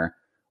partner,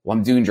 well,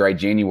 I'm doing dry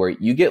January,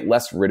 you get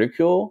less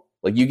ridicule.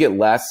 Like you get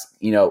less,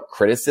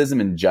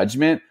 criticism and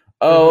judgment.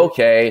 Oh,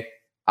 okay.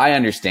 I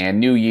understand.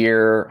 New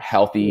year,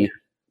 healthy. Yeah.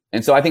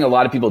 And so I think a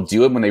lot of people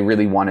do it when they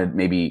really want to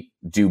maybe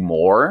do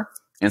more.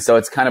 And so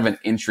it's kind of an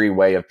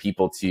entryway of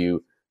people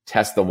to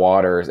test the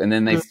waters. And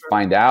then they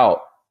find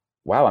out,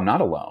 wow, I'm not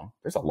alone.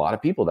 There's a lot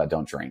of people that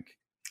don't drink.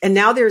 And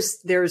now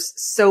there's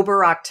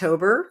Sober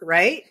October,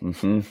 right?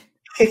 Mm-hmm.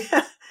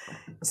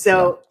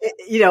 So,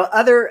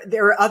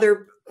 there are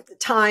other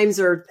times,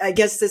 or I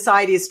guess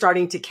society is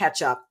starting to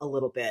catch up a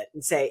little bit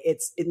and say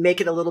make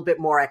it a little bit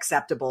more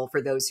acceptable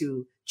for those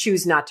who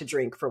choose not to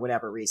drink for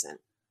whatever reason.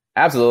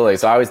 Absolutely.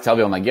 So I always tell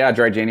people, I'm like, yeah,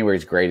 dry January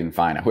is great and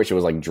fine. I wish it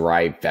was like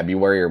dry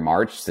February or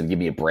March to give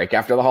me a break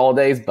after the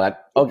holidays,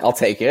 but I'll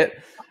take it.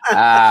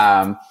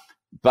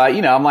 But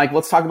I'm like,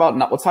 let's talk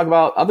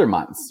about other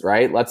months,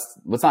 right? Let's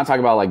not talk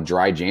about like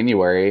dry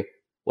January.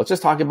 Let's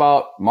just talk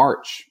about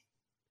March.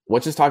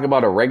 Let's just talk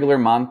about a regular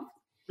month.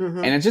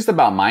 And it's just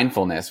about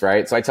mindfulness,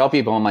 right? So I tell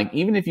people, I'm like,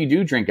 even if you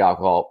do drink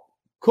alcohol,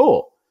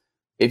 cool.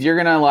 If you're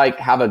going to like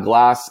have a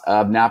glass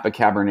of Napa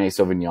Cabernet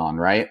Sauvignon,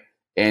 right?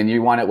 And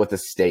you want it with a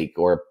steak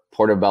or a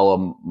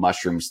portobello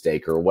mushroom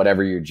steak or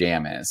whatever your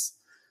jam is,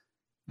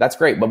 that's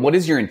great. But what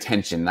is your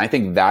intention? And I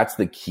think that's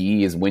the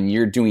key, is when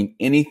you're doing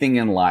anything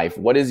in life,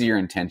 what is your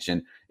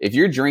intention? If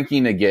you're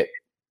drinking to get,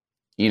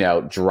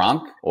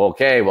 drunk,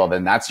 okay, well,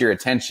 then that's your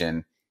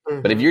intention.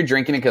 But if you're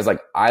drinking it because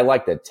like, I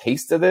like the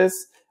taste of this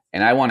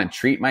and I want to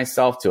treat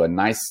myself to a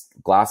nice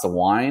glass of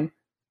wine,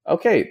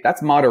 okay,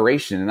 that's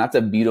moderation. And that's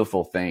a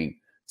beautiful thing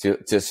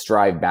to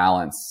strive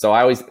balance. So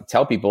I always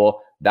tell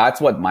people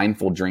that's what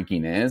mindful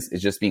drinking is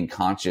just being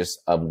conscious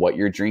of what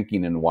you're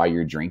drinking and why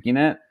you're drinking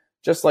it.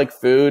 Just like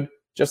food,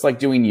 just like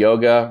doing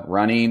yoga,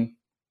 running,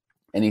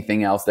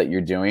 anything else that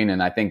you're doing.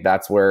 And I think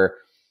that's where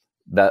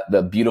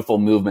the beautiful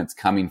movement's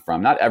coming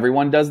from. Not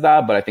everyone does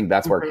that, but I think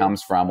that's where it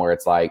comes from, where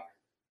it's like,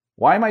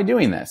 why am I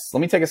doing this?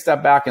 Let me take a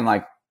step back and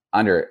like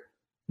under it.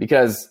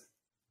 Because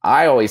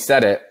I always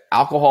said it,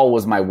 alcohol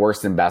was my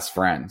worst and best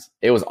friend.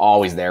 It was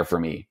always there for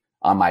me.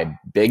 On my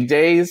big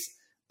days,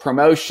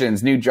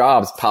 promotions, new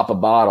jobs, pop a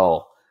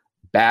bottle.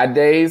 Bad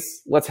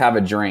days, let's have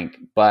a drink.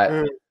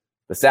 But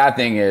the sad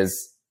thing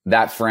is,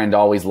 that friend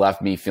always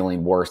left me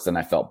feeling worse than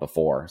I felt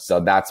before. So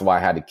that's why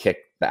I had to kick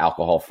the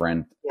alcohol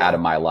friend out of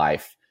my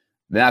life.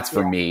 That's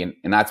for me.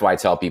 And that's why I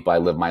tell people I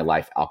live my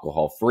life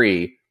alcohol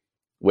free,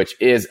 which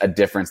is a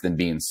difference than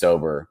being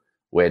sober,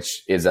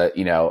 which is a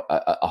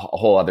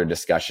whole other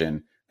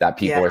discussion that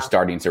people are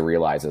starting to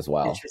realize as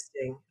well.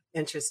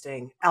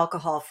 Interesting.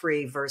 Alcohol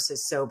free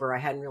versus sober. I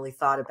hadn't really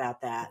thought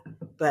about that,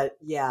 but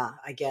yeah,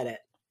 I get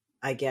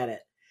it.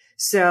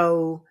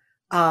 So,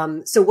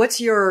 what's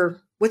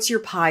your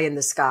pie in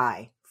the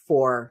sky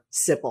for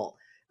Sipple?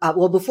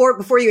 Well,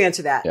 before you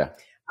answer that,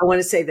 I want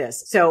to say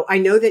this. So I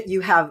know that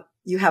you have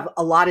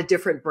a lot of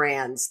different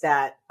brands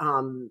that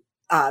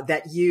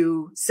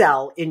you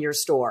sell in your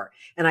store.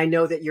 And I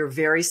know that you're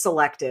very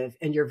selective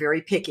and you're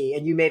very picky.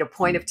 And you made a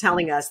point of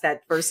telling us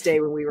that first day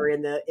when we were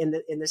in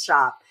the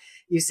shop,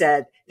 you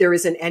said, there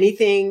isn't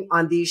anything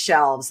on these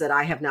shelves that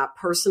I have not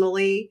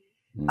personally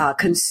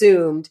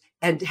consumed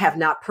and have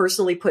not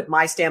personally put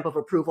my stamp of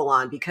approval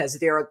on, because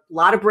there are a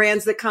lot of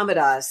brands that come at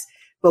us,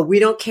 but we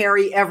don't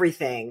carry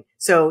everything.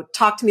 So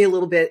talk to me a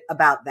little bit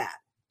about that.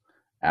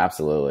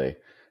 Absolutely.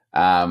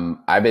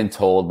 I've been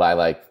told by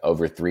like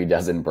over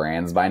 36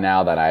 brands by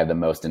now that I have the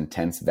most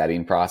intense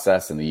vetting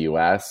process in the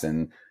US.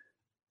 And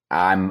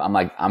I'm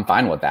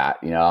fine with that.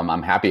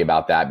 I'm happy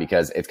about that,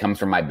 because it comes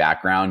from my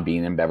background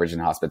being in beverage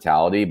and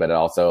hospitality, but it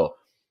also,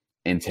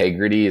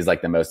 integrity is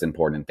like the most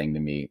important thing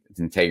to me. It's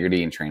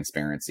integrity and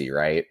transparency,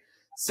 right?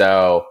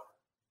 So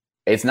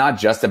it's not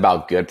just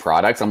about good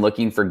products. I'm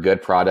looking for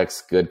good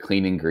products, good,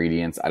 clean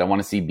ingredients. I don't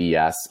want to see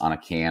BS on a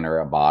can or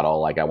a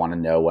bottle. Like, I want to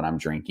know what I'm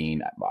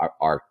drinking.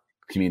 Our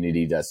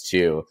community does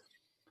too.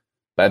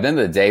 But at the end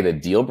of the day, the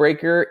deal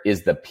breaker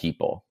is the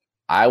people.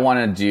 I want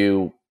to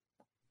do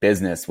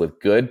business with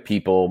good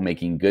people,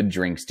 making good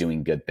drinks,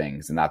 doing good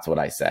things. And that's what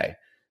I say.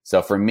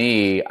 So for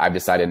me, I've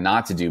decided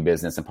not to do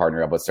business and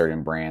partner up with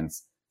certain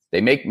brands.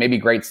 They make maybe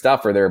great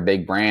stuff or they're a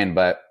big brand,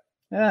 but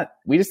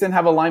we just didn't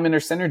have alignment or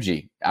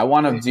synergy. I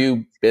want to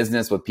do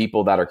business with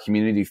people that are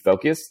community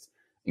focused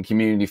and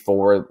community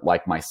forward,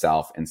 like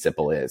myself and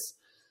Sipple is.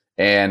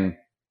 And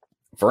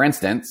for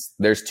instance,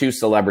 there's 2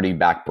 celebrity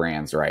backed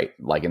brands, right?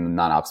 Like in the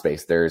non-alc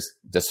space, there's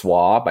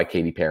Dessoir by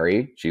Katy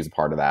Perry. She's a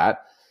part of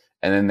that.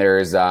 And then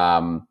there's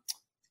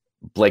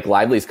Blake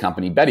Lively's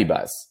company, Betty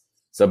Buzz.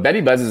 So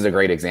Betty Buzz is a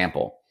great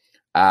example.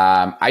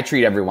 I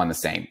treat everyone the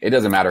same. It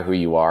doesn't matter who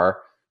you are.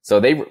 So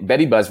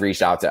Betty Buzz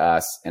reached out to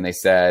us and they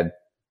said,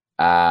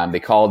 they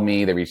called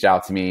me, they reached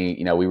out to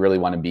me, we really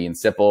want to be in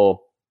Sipple.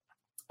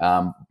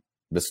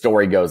 The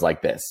story goes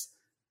like this.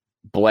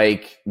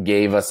 Blake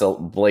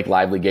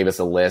Lively gave us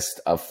a list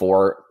of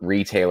 4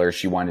 retailers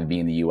she wanted to be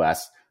in the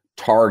US.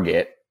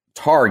 Target,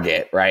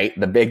 right?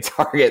 The big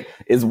Target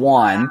is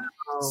one.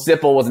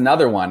 Sipple was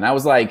another one. And I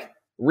was like,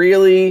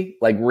 really?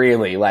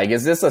 Like,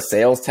 is this a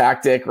sales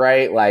tactic?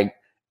 Right? Like,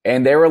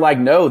 and they were like,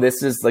 no,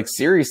 this is like,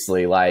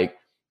 seriously, like,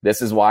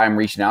 this is why I'm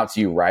reaching out to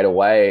you right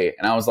away.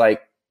 And I was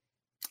like,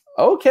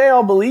 okay,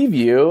 I'll believe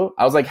you.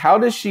 I was like, how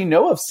does she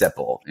know of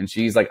Sipple? And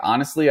she's like,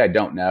 honestly, I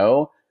don't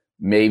know.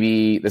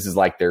 Maybe this is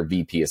like their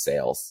VP of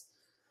sales.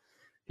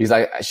 He's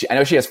like, I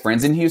know she has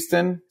friends in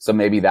Houston, so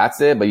maybe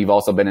that's it. But you've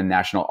also been in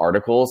national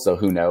articles, so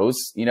who knows,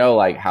 you know,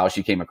 like how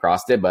she came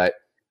across it. But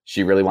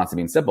she really wants to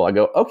be in Sipple. I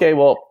go, okay,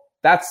 well,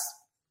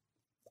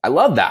 I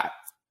love that.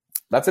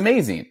 That's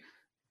amazing.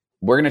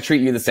 We're going to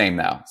treat you the same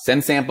though.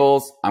 Send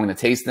samples. I'm going to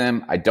taste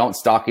them. I don't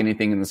stock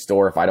anything in the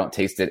store if I don't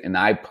taste it. And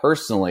I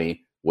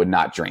personally would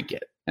not drink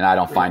it. And I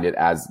don't find it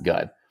as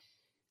good.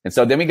 And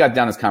so then we got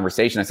down this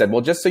conversation. I said,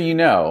 well, just so you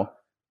know,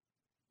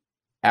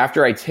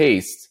 after I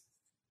taste,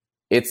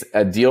 it's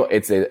a deal.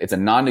 It's a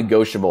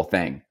non-negotiable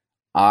thing.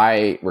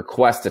 I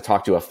request to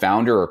talk to a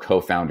founder or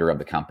co-founder of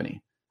the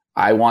company.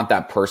 I want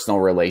that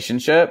personal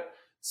relationship.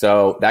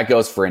 So that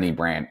goes for any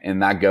brand,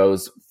 and that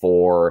goes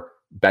for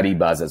Betty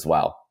Buzz as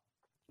well.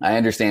 I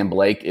understand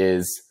Blake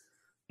is,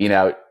 you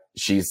know,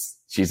 she's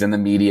in the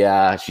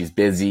media, she's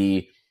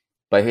busy,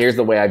 but here's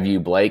the way I view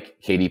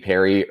Blake, Katy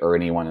Perry, or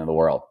anyone in the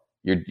world.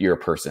 You're a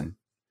person.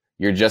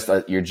 You're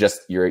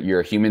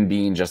a human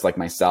being just like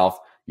myself.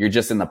 You're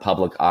just in the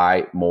public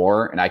eye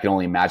more, and I can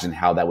only imagine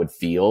how that would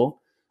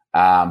feel.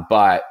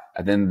 But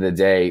at the end of the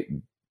day,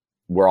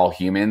 we're all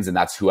humans, and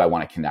that's who I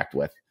want to connect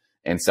with.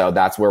 And so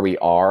that's where we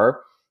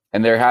are.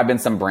 And there have been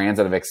some brands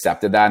that have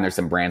accepted that, and there's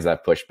some brands that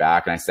have pushed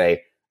back. And I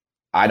say,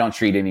 I don't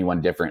treat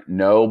anyone different.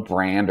 No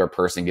brand or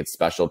person gets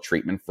special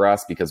treatment for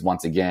us, because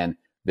once again,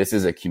 this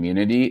is a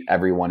community.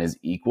 Everyone is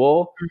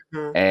equal.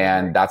 Mm-hmm.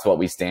 And that's what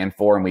we stand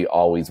for, and we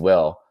always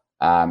will.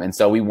 And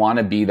so we want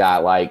to be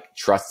that like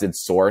trusted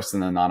source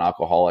in the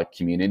non-alcoholic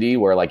community,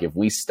 where like if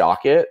we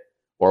stock it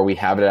or we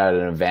have it at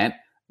an event,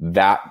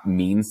 that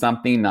means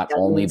something, not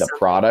only the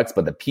products,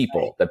 but the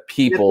people. Right. The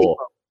people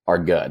are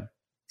good.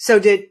 So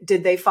did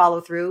they follow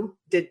through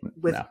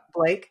with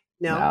Blake?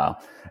 No.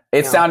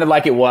 It sounded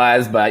like it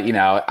was, but you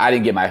know, I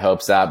didn't get my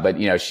hopes up. But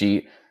you know,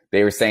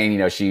 they were saying, you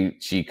know,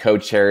 she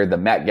co-chaired the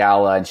Met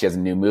Gala and she has a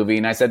new movie.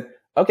 And I said,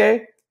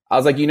 okay. I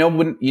was like, you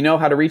know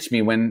how to reach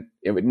me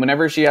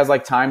whenever she has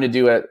like time to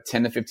do a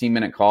 10 to 15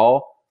 minute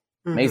call.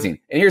 Mm-hmm. Amazing.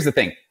 And here's the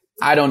thing.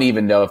 I don't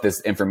even know if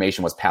this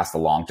information was passed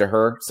along to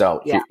her.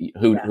 So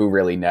who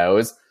really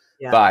knows,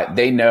 but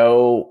they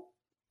know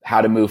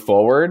how to move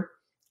forward.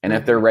 And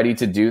if they're ready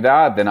to do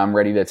that, then I'm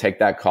ready to take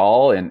that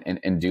call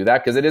and do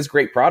that, because it is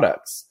great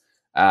products.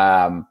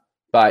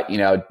 But you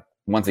know,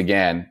 once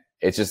again,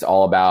 it's just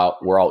all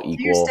about, we're all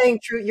equal.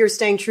 You're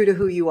staying true to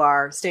who you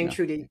are, staying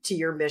true to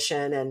your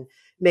mission, and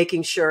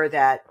making sure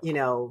that, you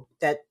know,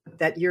 that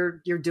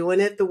you're doing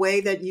it the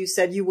way that you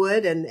said you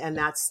would. And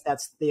that's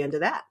the end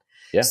of that.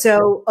 Yeah.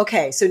 So,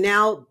 okay. So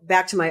now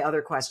back to my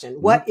other question.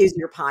 Mm-hmm. What is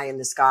your pie in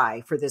the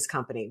sky for this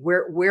company?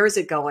 Where is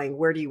it going?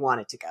 Where do you want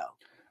it to go?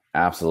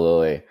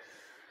 Absolutely.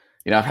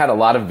 You know, I've had a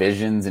lot of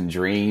visions and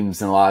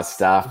dreams and a lot of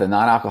stuff. The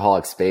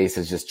non-alcoholic space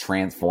has just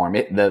transformed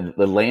it.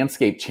 The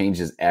landscape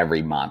changes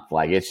every month.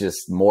 Like, it's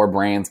just more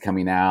brands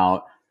coming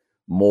out,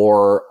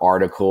 more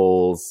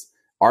articles,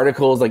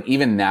 like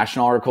even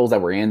national articles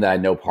that we're in that I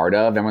had no part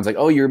of. Everyone's like,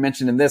 oh, you were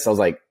mentioning this. I was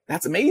like,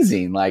 that's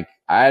amazing. Like,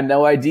 I had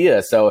no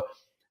idea. So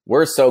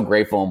we're so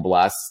grateful and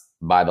blessed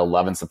by the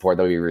love and support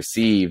that we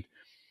received.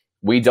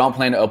 We don't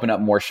plan to open up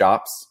more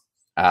shops.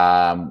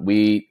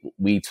 We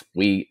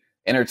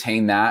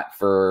entertained that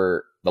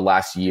for the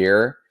last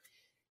year,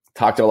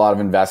 talked to a lot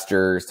of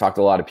investors, talked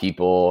to a lot of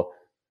people.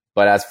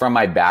 But as from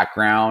my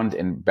background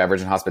in beverage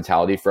and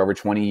hospitality for over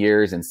 20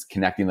 years and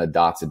connecting the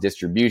dots of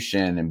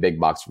distribution and big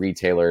box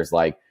retailers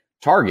like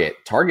Target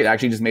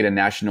actually just made a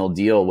national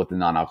deal with the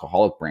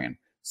non-alcoholic brand.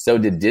 So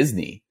did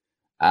Disney.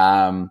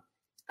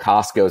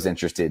 Costco's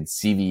interested.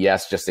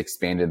 CVS just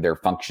expanded their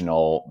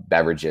functional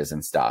beverages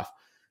and stuff.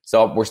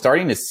 So we're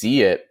starting to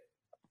see it.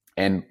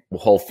 And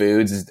Whole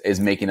Foods is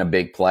making a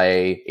big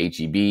play,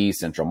 H-E-B,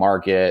 Central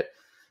Market.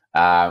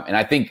 And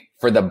I think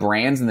for the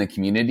brands in the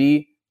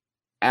community,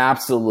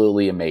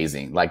 absolutely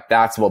amazing. Like,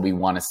 that's what we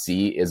want to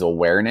see, is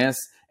awareness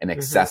and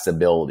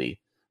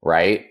accessibility,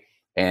 right?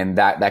 And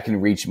that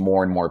can reach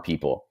more and more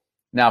people.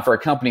 Now, for a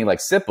company like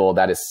Sipple,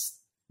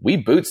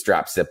 we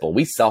bootstrapped Sipple.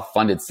 We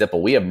self-funded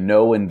Sipple. We have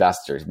no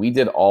investors. We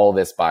did all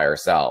this by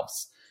ourselves.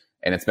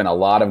 And it's been a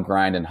lot of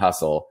grind and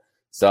hustle.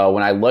 So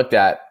when I looked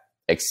at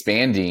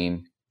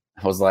expanding,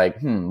 I was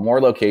like, more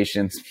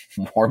locations,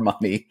 more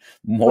money,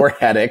 more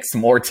headaches,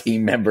 more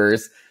team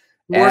members.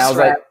 And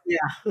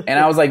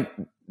I was like,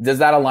 does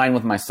that align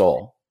with my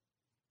soul?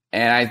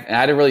 And I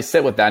had to really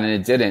sit with that, and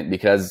it didn't,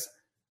 because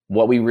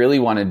what we really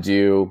want to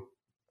do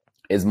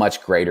is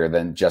much greater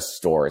than just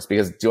stores.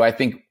 Because do I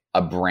think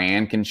a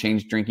brand can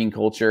change drinking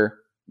culture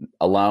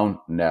alone?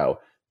 No.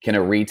 Can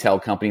a retail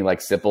company like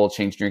Sipple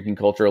change drinking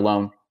culture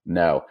alone?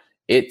 No.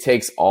 It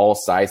takes all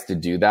sides to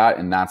do that,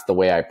 and that's the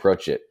way I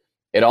approach it.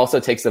 It also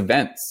takes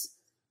events,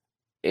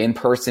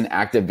 in-person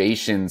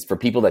activations for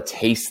people to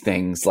taste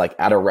things, like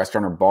at a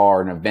restaurant or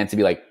bar, an event, to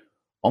be like,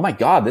 oh my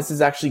God, this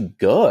is actually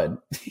good.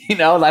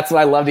 That's what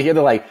I love to hear.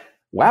 They're like,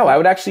 wow, I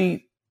would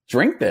actually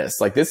drink this.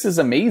 Like, this is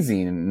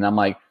amazing. And I'm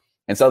like,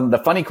 and so the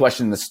funny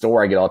question in the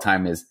store I get all the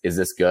time is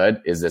this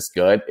good? Is this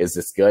good? Is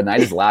this good? And I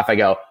just laugh. I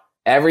go,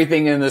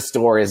 everything in the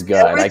store is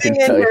good. Everything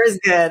in here is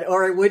good,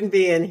 or it wouldn't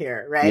be in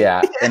here, right?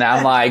 Yeah. And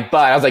I'm like,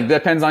 but I was like,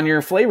 depends on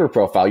your flavor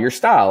profile, your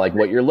style, like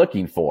what you're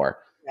looking for.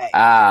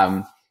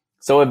 Right.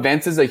 So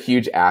events is a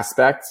huge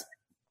aspect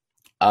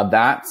of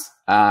that.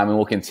 And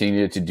we'll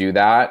continue to do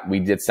that. We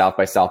did South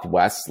by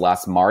Southwest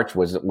last March,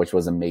 which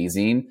was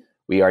amazing.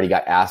 We already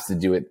got asked to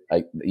do it,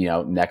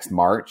 next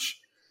March,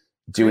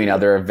 doing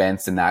other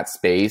events in that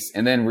space.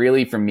 And then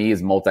really for me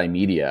is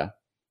multimedia,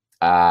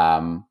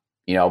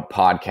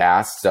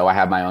 podcasts. So I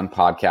have my own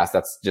podcast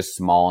that's just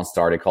small and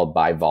started called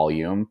By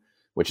Volume,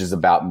 which is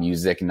about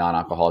music,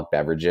 non-alcoholic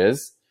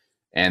beverages.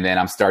 And then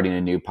I'm starting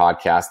a new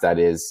podcast that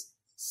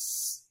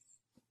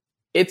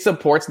it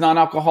supports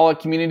non-alcoholic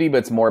community, but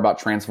it's more about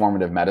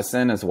transformative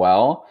medicine as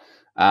well.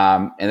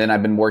 And then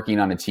I've been working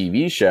on a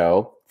TV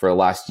show for the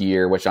last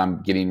year, which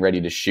I'm getting ready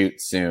to shoot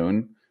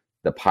soon,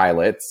 the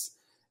pilots.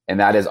 And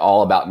that is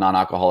all about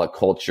non-alcoholic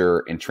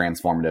culture and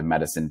transformative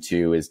medicine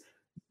too.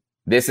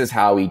 This is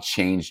how we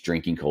change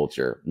drinking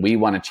culture. We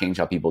want to change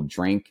how people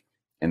drink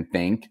and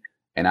think.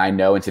 And I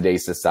know in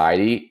today's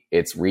society,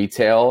 it's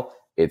retail,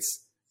 it's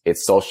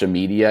social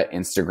media,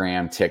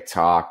 Instagram,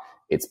 TikTok,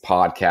 it's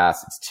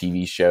podcasts, it's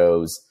TV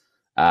shows.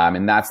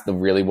 And that's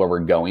really what we're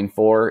going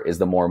for, is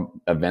the more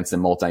events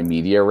and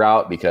multimedia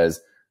route, because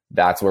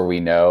that's where we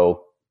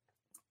know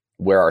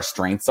where our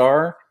strengths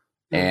are.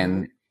 Mm-hmm.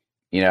 And,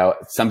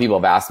 some people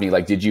have asked me,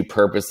 like, did you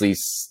purposely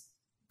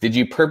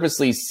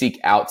seek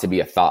out to be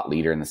a thought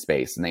leader in the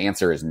space? And the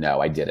answer is no,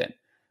 I didn't.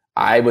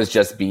 I was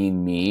just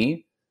being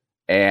me.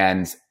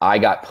 And I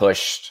got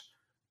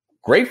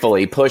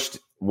gratefully pushed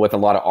with a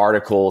lot of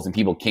articles, and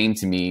people came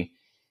to me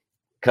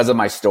because of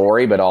my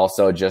story, but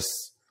also just,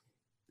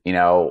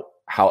 how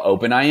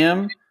open I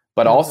am,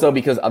 but also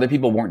because other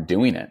people weren't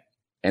doing it.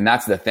 And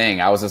that's the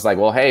thing. I was just like,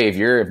 well, hey,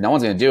 if no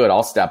one's going to do it,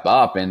 I'll step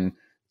up and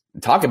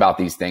talk about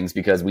these things,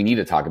 because we need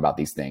to talk about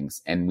these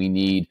things. And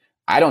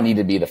I don't need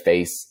to be the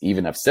face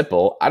even of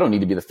Sipple. I don't need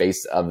to be the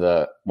face of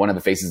one of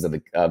the faces of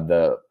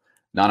the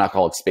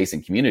non-alcoholic space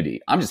and community.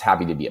 I'm just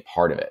happy to be a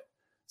part of it.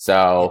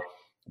 So,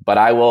 but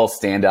I will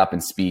stand up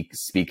and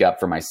speak up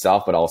for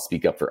myself, but I'll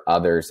speak up for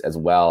others as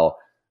well,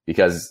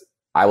 because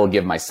I will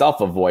give myself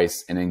a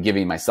voice. And in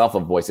giving myself a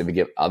voice, if it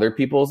gives other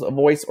people a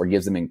voice or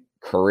gives them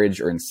courage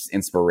or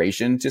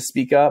inspiration to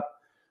speak up,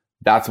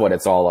 that's what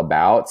it's all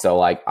about. So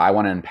like, I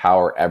want to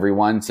empower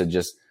everyone to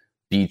just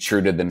be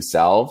true to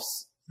themselves,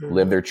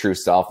 live their true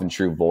self and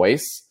true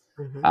voice.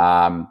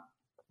 And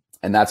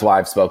that's why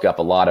I've spoke up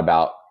a lot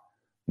about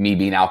me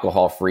being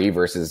alcohol free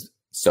versus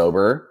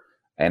sober.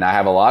 And I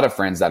have a lot of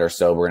friends that are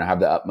sober, and I have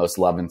the utmost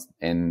love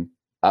and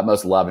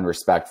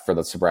respect for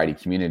the sobriety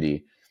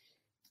community.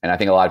 And I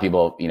think a lot of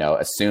people,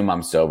 assume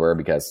I'm sober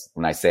because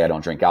when I say I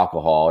don't drink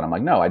alcohol, and I'm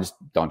like, no, I just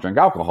don't drink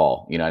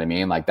alcohol. You know what I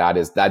mean? Like that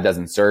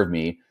doesn't serve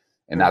me.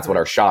 And that's what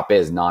our shop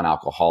is,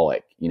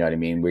 non-alcoholic. You know what I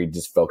mean? We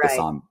just focus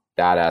on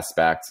that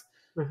aspect.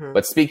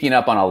 But speaking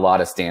up on a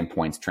lot of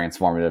standpoints,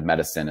 transformative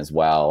medicine as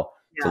well,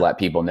 to let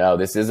people know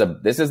this is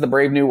the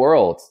brave new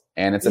world,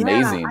 and it's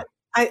amazing.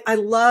 I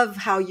love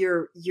how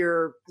you're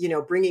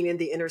bringing in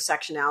the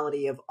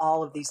intersectionality of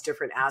all of these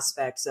different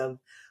aspects of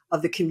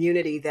the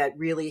community that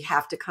really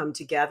have to come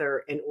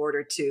together in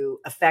order to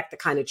affect the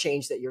kind of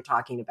change that you're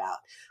talking about,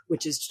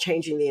 which is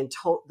changing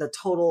the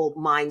total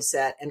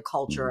mindset and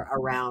culture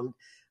around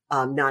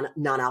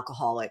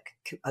non-alcoholic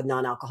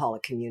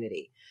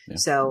community. Yeah.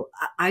 So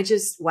I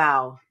just,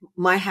 wow,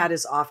 my hat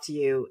is off to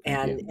you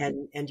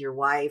and your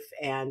wife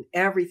and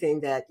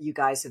everything that you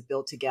guys have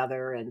built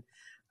together. And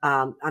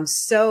I'm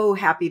so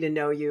happy to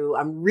know you.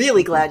 I'm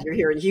really glad you're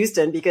here in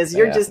Houston, because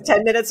you're just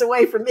 10 minutes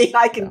away from me.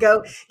 I can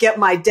go get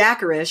my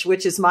daiquirish,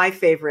 which is my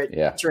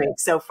favorite drink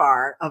so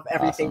far of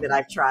everything that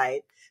I've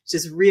tried, which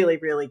is really,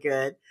 really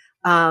good.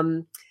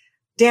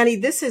 Danny,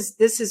 this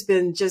has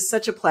been just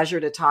such a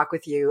pleasure to talk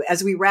with you.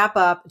 As we wrap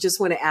up,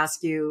 just want to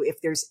ask you if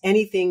there's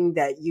anything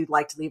that you'd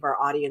like to leave our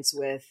audience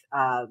with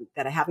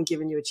that I haven't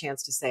given you a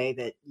chance to say,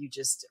 that you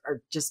just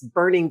are just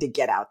burning to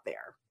get out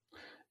there.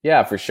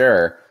 Yeah, for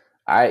sure.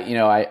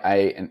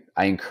 I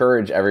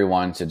encourage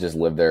everyone to just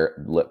live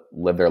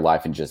their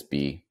life and just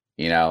be,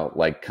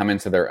 like come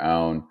into their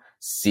own,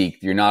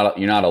 seek. You're not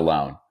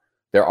alone.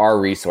 There are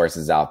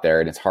resources out there,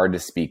 and it's hard to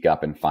speak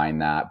up and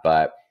find that,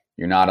 but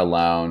you're not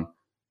alone.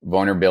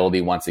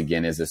 Vulnerability, once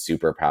again, is a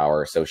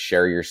superpower. So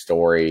share your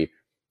story,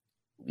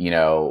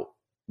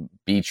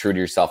 be true to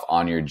yourself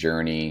on your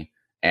journey.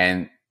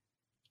 And,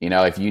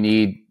 if you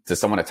need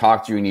someone to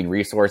talk to, you need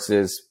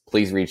resources,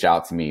 please reach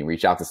out to me,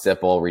 reach out to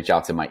Sipple, reach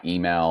out to my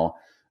email.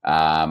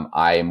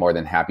 I am more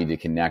than happy to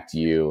connect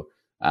you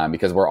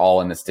because we're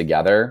all in this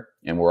together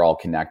and we're all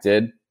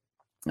connected.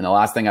 And the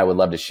last thing I would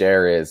love to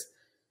share is,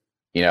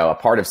 a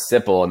part of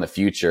Sipple in the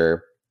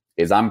future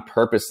is I'm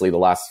purposely the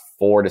last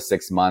 4 to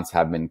 6 months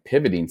have been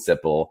pivoting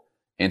Sipple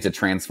into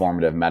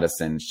transformative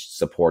medicine,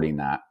 supporting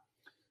that.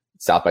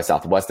 South by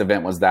Southwest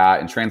event was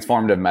that. And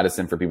transformative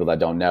medicine, for people that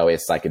don't know,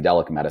 is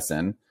psychedelic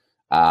medicine.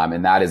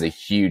 And that is a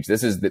huge,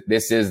 this is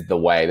the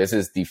way, this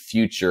is the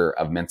future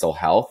of mental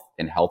health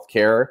and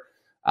healthcare,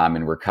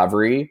 and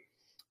recovery.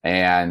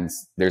 And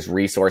there's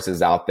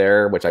resources out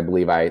there, which I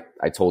believe I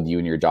told you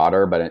and your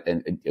daughter, but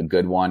a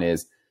good one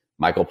is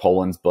Michael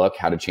Pollan's book,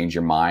 How to Change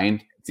Your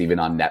Mind. It's even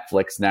on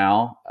Netflix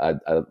now, a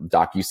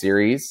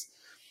docuseries.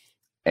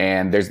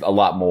 And there's a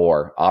lot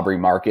more. Aubrey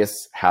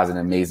Marcus has an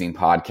amazing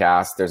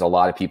podcast. There's a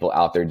lot of people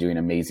out there doing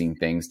amazing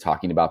things,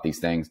 talking about these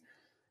things.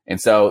 And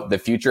so the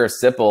future of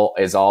SIPL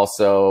is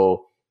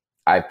also,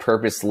 I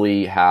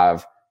purposely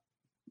have,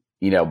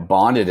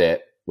 bonded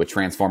it with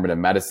transformative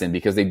medicine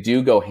because they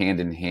do go hand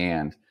in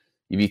hand.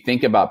 If you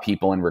think about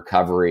people in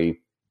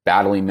recovery,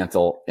 battling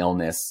mental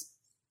illness,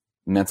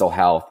 mental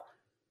health,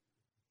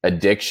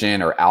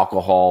 addiction or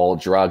alcohol,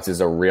 drugs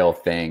is a real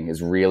thing,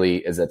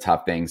 is a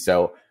tough thing.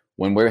 So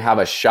when we have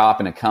a shop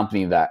and a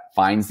company that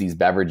finds these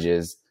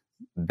beverages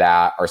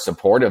that are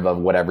supportive of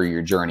whatever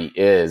your journey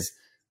is,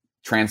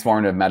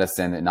 transformative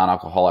medicine and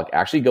non-alcoholic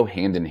actually go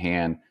hand in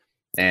hand.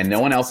 And no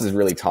one else is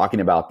really talking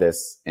about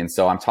this. And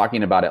so I'm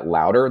talking about it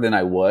louder than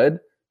I would,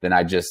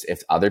 if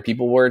other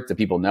people were, to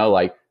people know,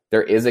 like,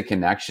 there is a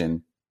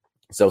connection.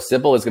 So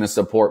SIPL is going to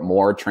support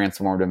more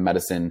transformative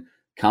medicine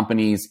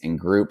companies and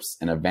groups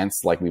and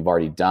events like we've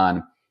already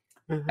done.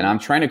 Mm-hmm. And I'm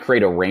trying to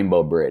create a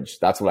rainbow bridge.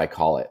 That's what I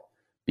call it,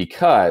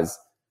 because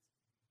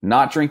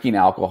not drinking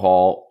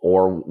alcohol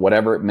or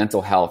whatever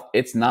mental health,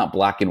 it's not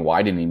black and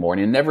white anymore.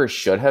 And it never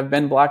should have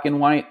been black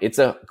and white. It's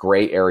a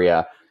gray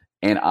area.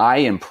 And I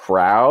am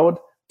proud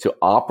to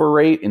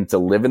operate and to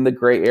live in the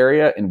gray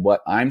area. And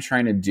what I'm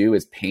trying to do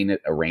is paint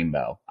it a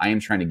rainbow. I am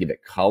trying to give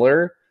it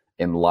color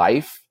and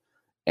life.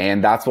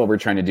 And that's what we're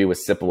trying to do with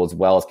SIPL as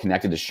well, is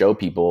connected to show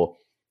people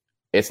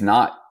it's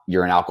not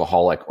you're an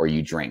alcoholic or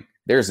you drink.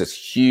 There's this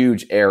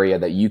huge area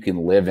that you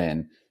can live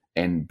in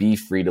and be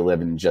free to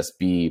live and just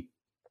be.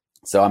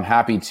 So I'm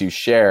happy to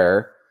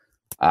share.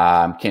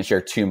 Can't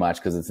share too much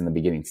because it's in the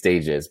beginning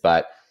stages,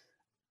 but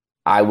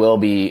I will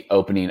be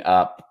opening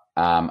up.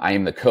 I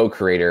am the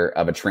co-creator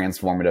of a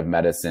transformative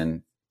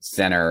medicine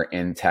center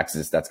in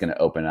Texas that's going to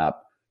open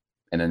up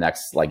in the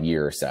next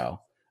year or so.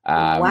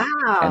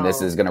 Wow. And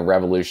this is going to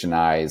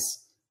revolutionize.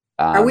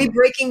 Are we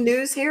breaking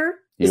news here?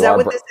 Is that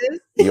what this is?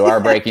 You are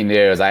breaking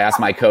news. I asked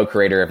my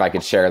co-creator if I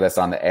could share this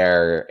on the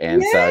air.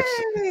 And so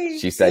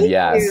she said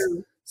yes.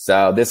 You.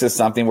 So this is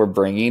something we're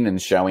bringing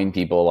and showing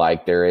people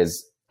like there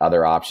is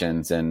other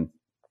options. And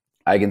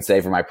I can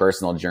say for my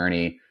personal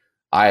journey,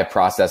 I have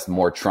processed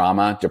more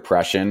trauma,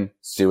 depression,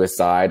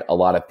 suicide, a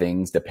lot of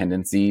things,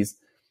 dependencies,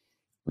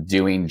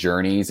 doing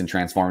journeys in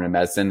transformative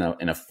medicine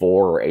in a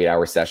 4 or 8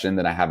 hour session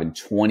than I have in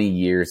 20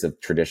 years of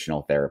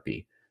traditional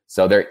therapy.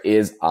 So there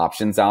is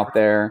options out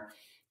there.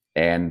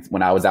 And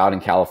when I was out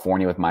in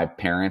California with my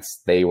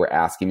parents, they were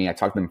asking me, I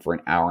talked to them for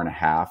an hour and a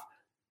half.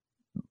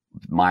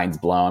 Mind's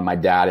blown. My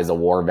dad is a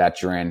war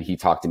veteran. He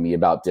talked to me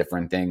about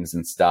different things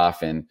and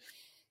stuff. And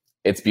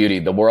it's beauty.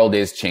 The world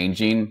is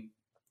changing.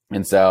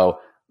 And so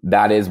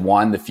that is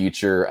the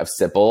future of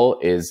SIPL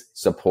is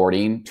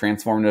supporting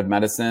transformative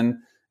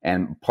medicine.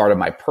 And part of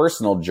my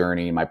personal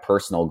journey, my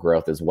personal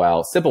growth as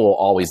well. SIPL will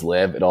always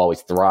live. It'll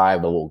always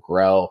thrive. It will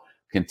grow,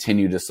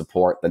 continue to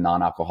support the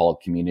non-alcoholic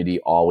community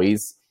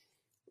always.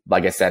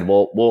 Like I said,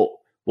 we'll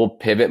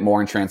pivot more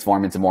and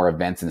transform into more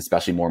events and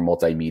especially more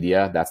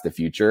multimedia. That's the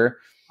future.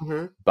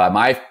 Mm-hmm. But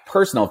my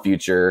personal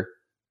future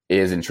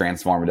is in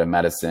transformative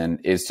medicine,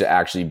 is to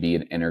actually be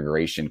an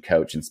integration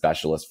coach and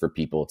specialist for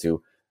people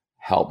to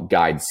help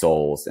guide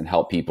souls and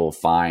help people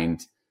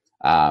find,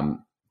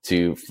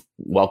 to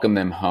welcome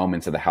them home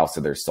into the house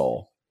of their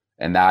soul.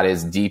 And that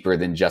is deeper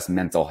than just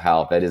mental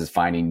health. That is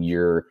finding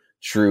your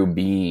true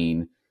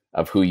being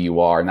of who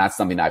you are. And that's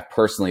something I've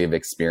personally have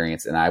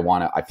experienced. And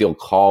I feel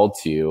called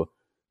to.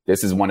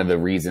 This is one of the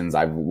reasons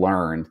I've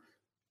learned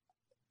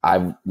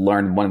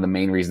one of the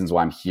main reasons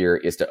why I'm here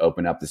is to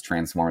open up this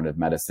transformative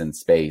medicine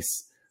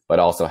space, but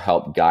also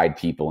help guide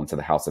people into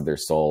the house of their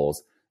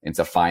souls and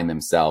to find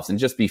themselves and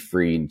just be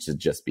free and to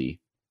just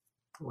be.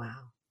 Wow.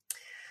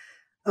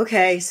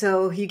 Okay.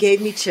 So you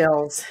gave me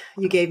chills.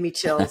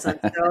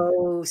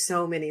 On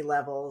so many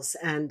levels.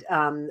 And,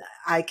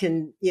 I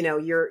can,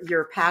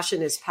 your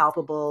passion is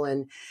palpable,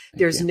 and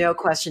there's no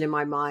question in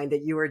my mind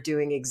that you are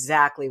doing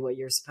exactly what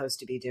you're supposed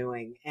to be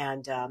doing.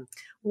 And,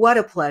 what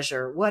a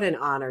pleasure. What an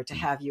honor to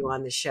have you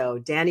on the show.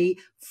 Danny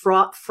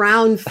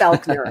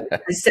Frauenfeldner.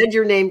 I said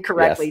your name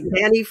correctly. Yes.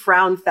 Danny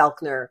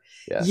Frauenfeldner.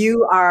 Yes.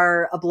 You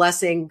are a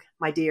blessing,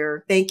 my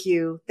dear. Thank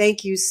you.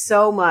 Thank you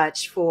so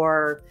much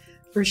for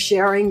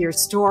sharing your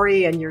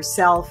story and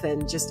yourself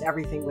and just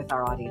everything with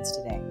our audience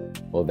today.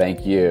 Well,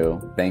 thank you.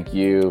 Thank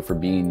you for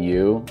being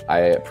you. I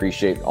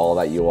appreciate all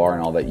that you are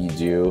and all that you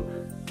do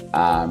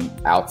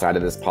outside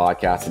of this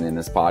podcast and in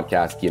this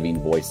podcast,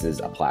 giving voices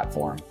a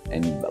platform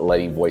and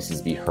letting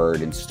voices be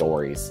heard in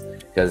stories.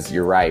 Because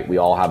you're right, we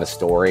all have a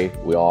story.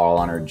 We all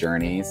on our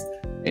journeys,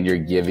 and you're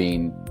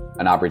giving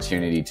an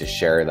opportunity to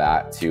share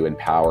that, to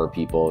empower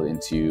people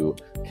and to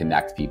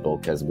connect people,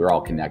 because we're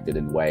all connected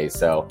in ways.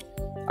 So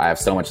I have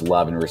so much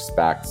love and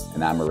respect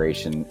and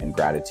admiration and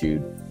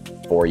gratitude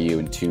for you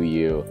and to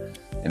you.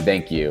 And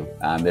thank you.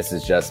 This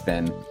has just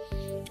been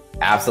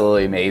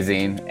absolutely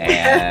amazing.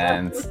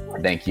 And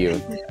thank you.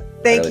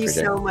 Thank you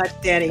so much,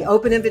 Danny.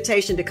 Open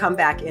invitation to come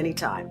back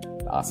anytime.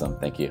 Awesome.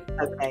 Thank you.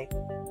 Okay.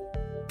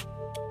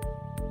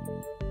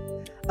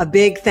 A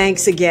big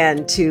thanks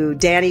again to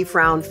Danny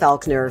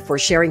Fraun-Felkner for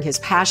sharing his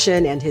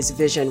passion and his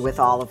vision with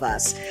all of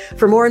us.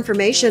 For more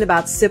information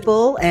about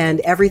Sipple and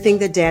everything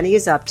that Danny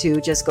is up to,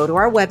 just go to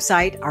our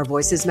website,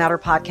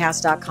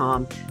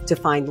 ourvoicesmatterpodcast.com, to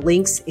find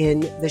links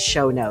in the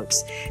show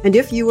notes. And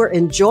if you are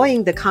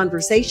enjoying the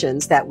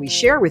conversations that we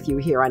share with you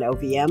here on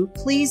OVM,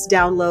 please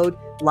download,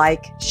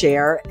 like,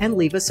 share, and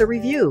leave us a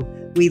review.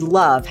 We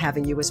love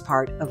having you as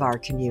part of our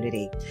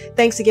community.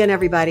 Thanks again,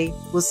 everybody.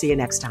 We'll see you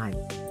next time.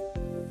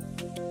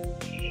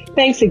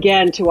 Thanks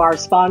again to our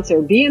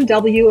sponsor,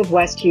 BMW of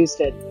West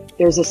Houston.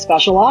 There's a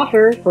special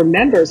offer for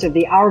members of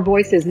the Our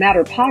Voices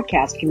Matter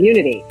podcast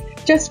community.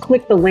 Just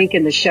click the link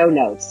in the show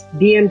notes,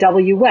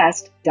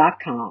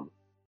 bmwwest.com.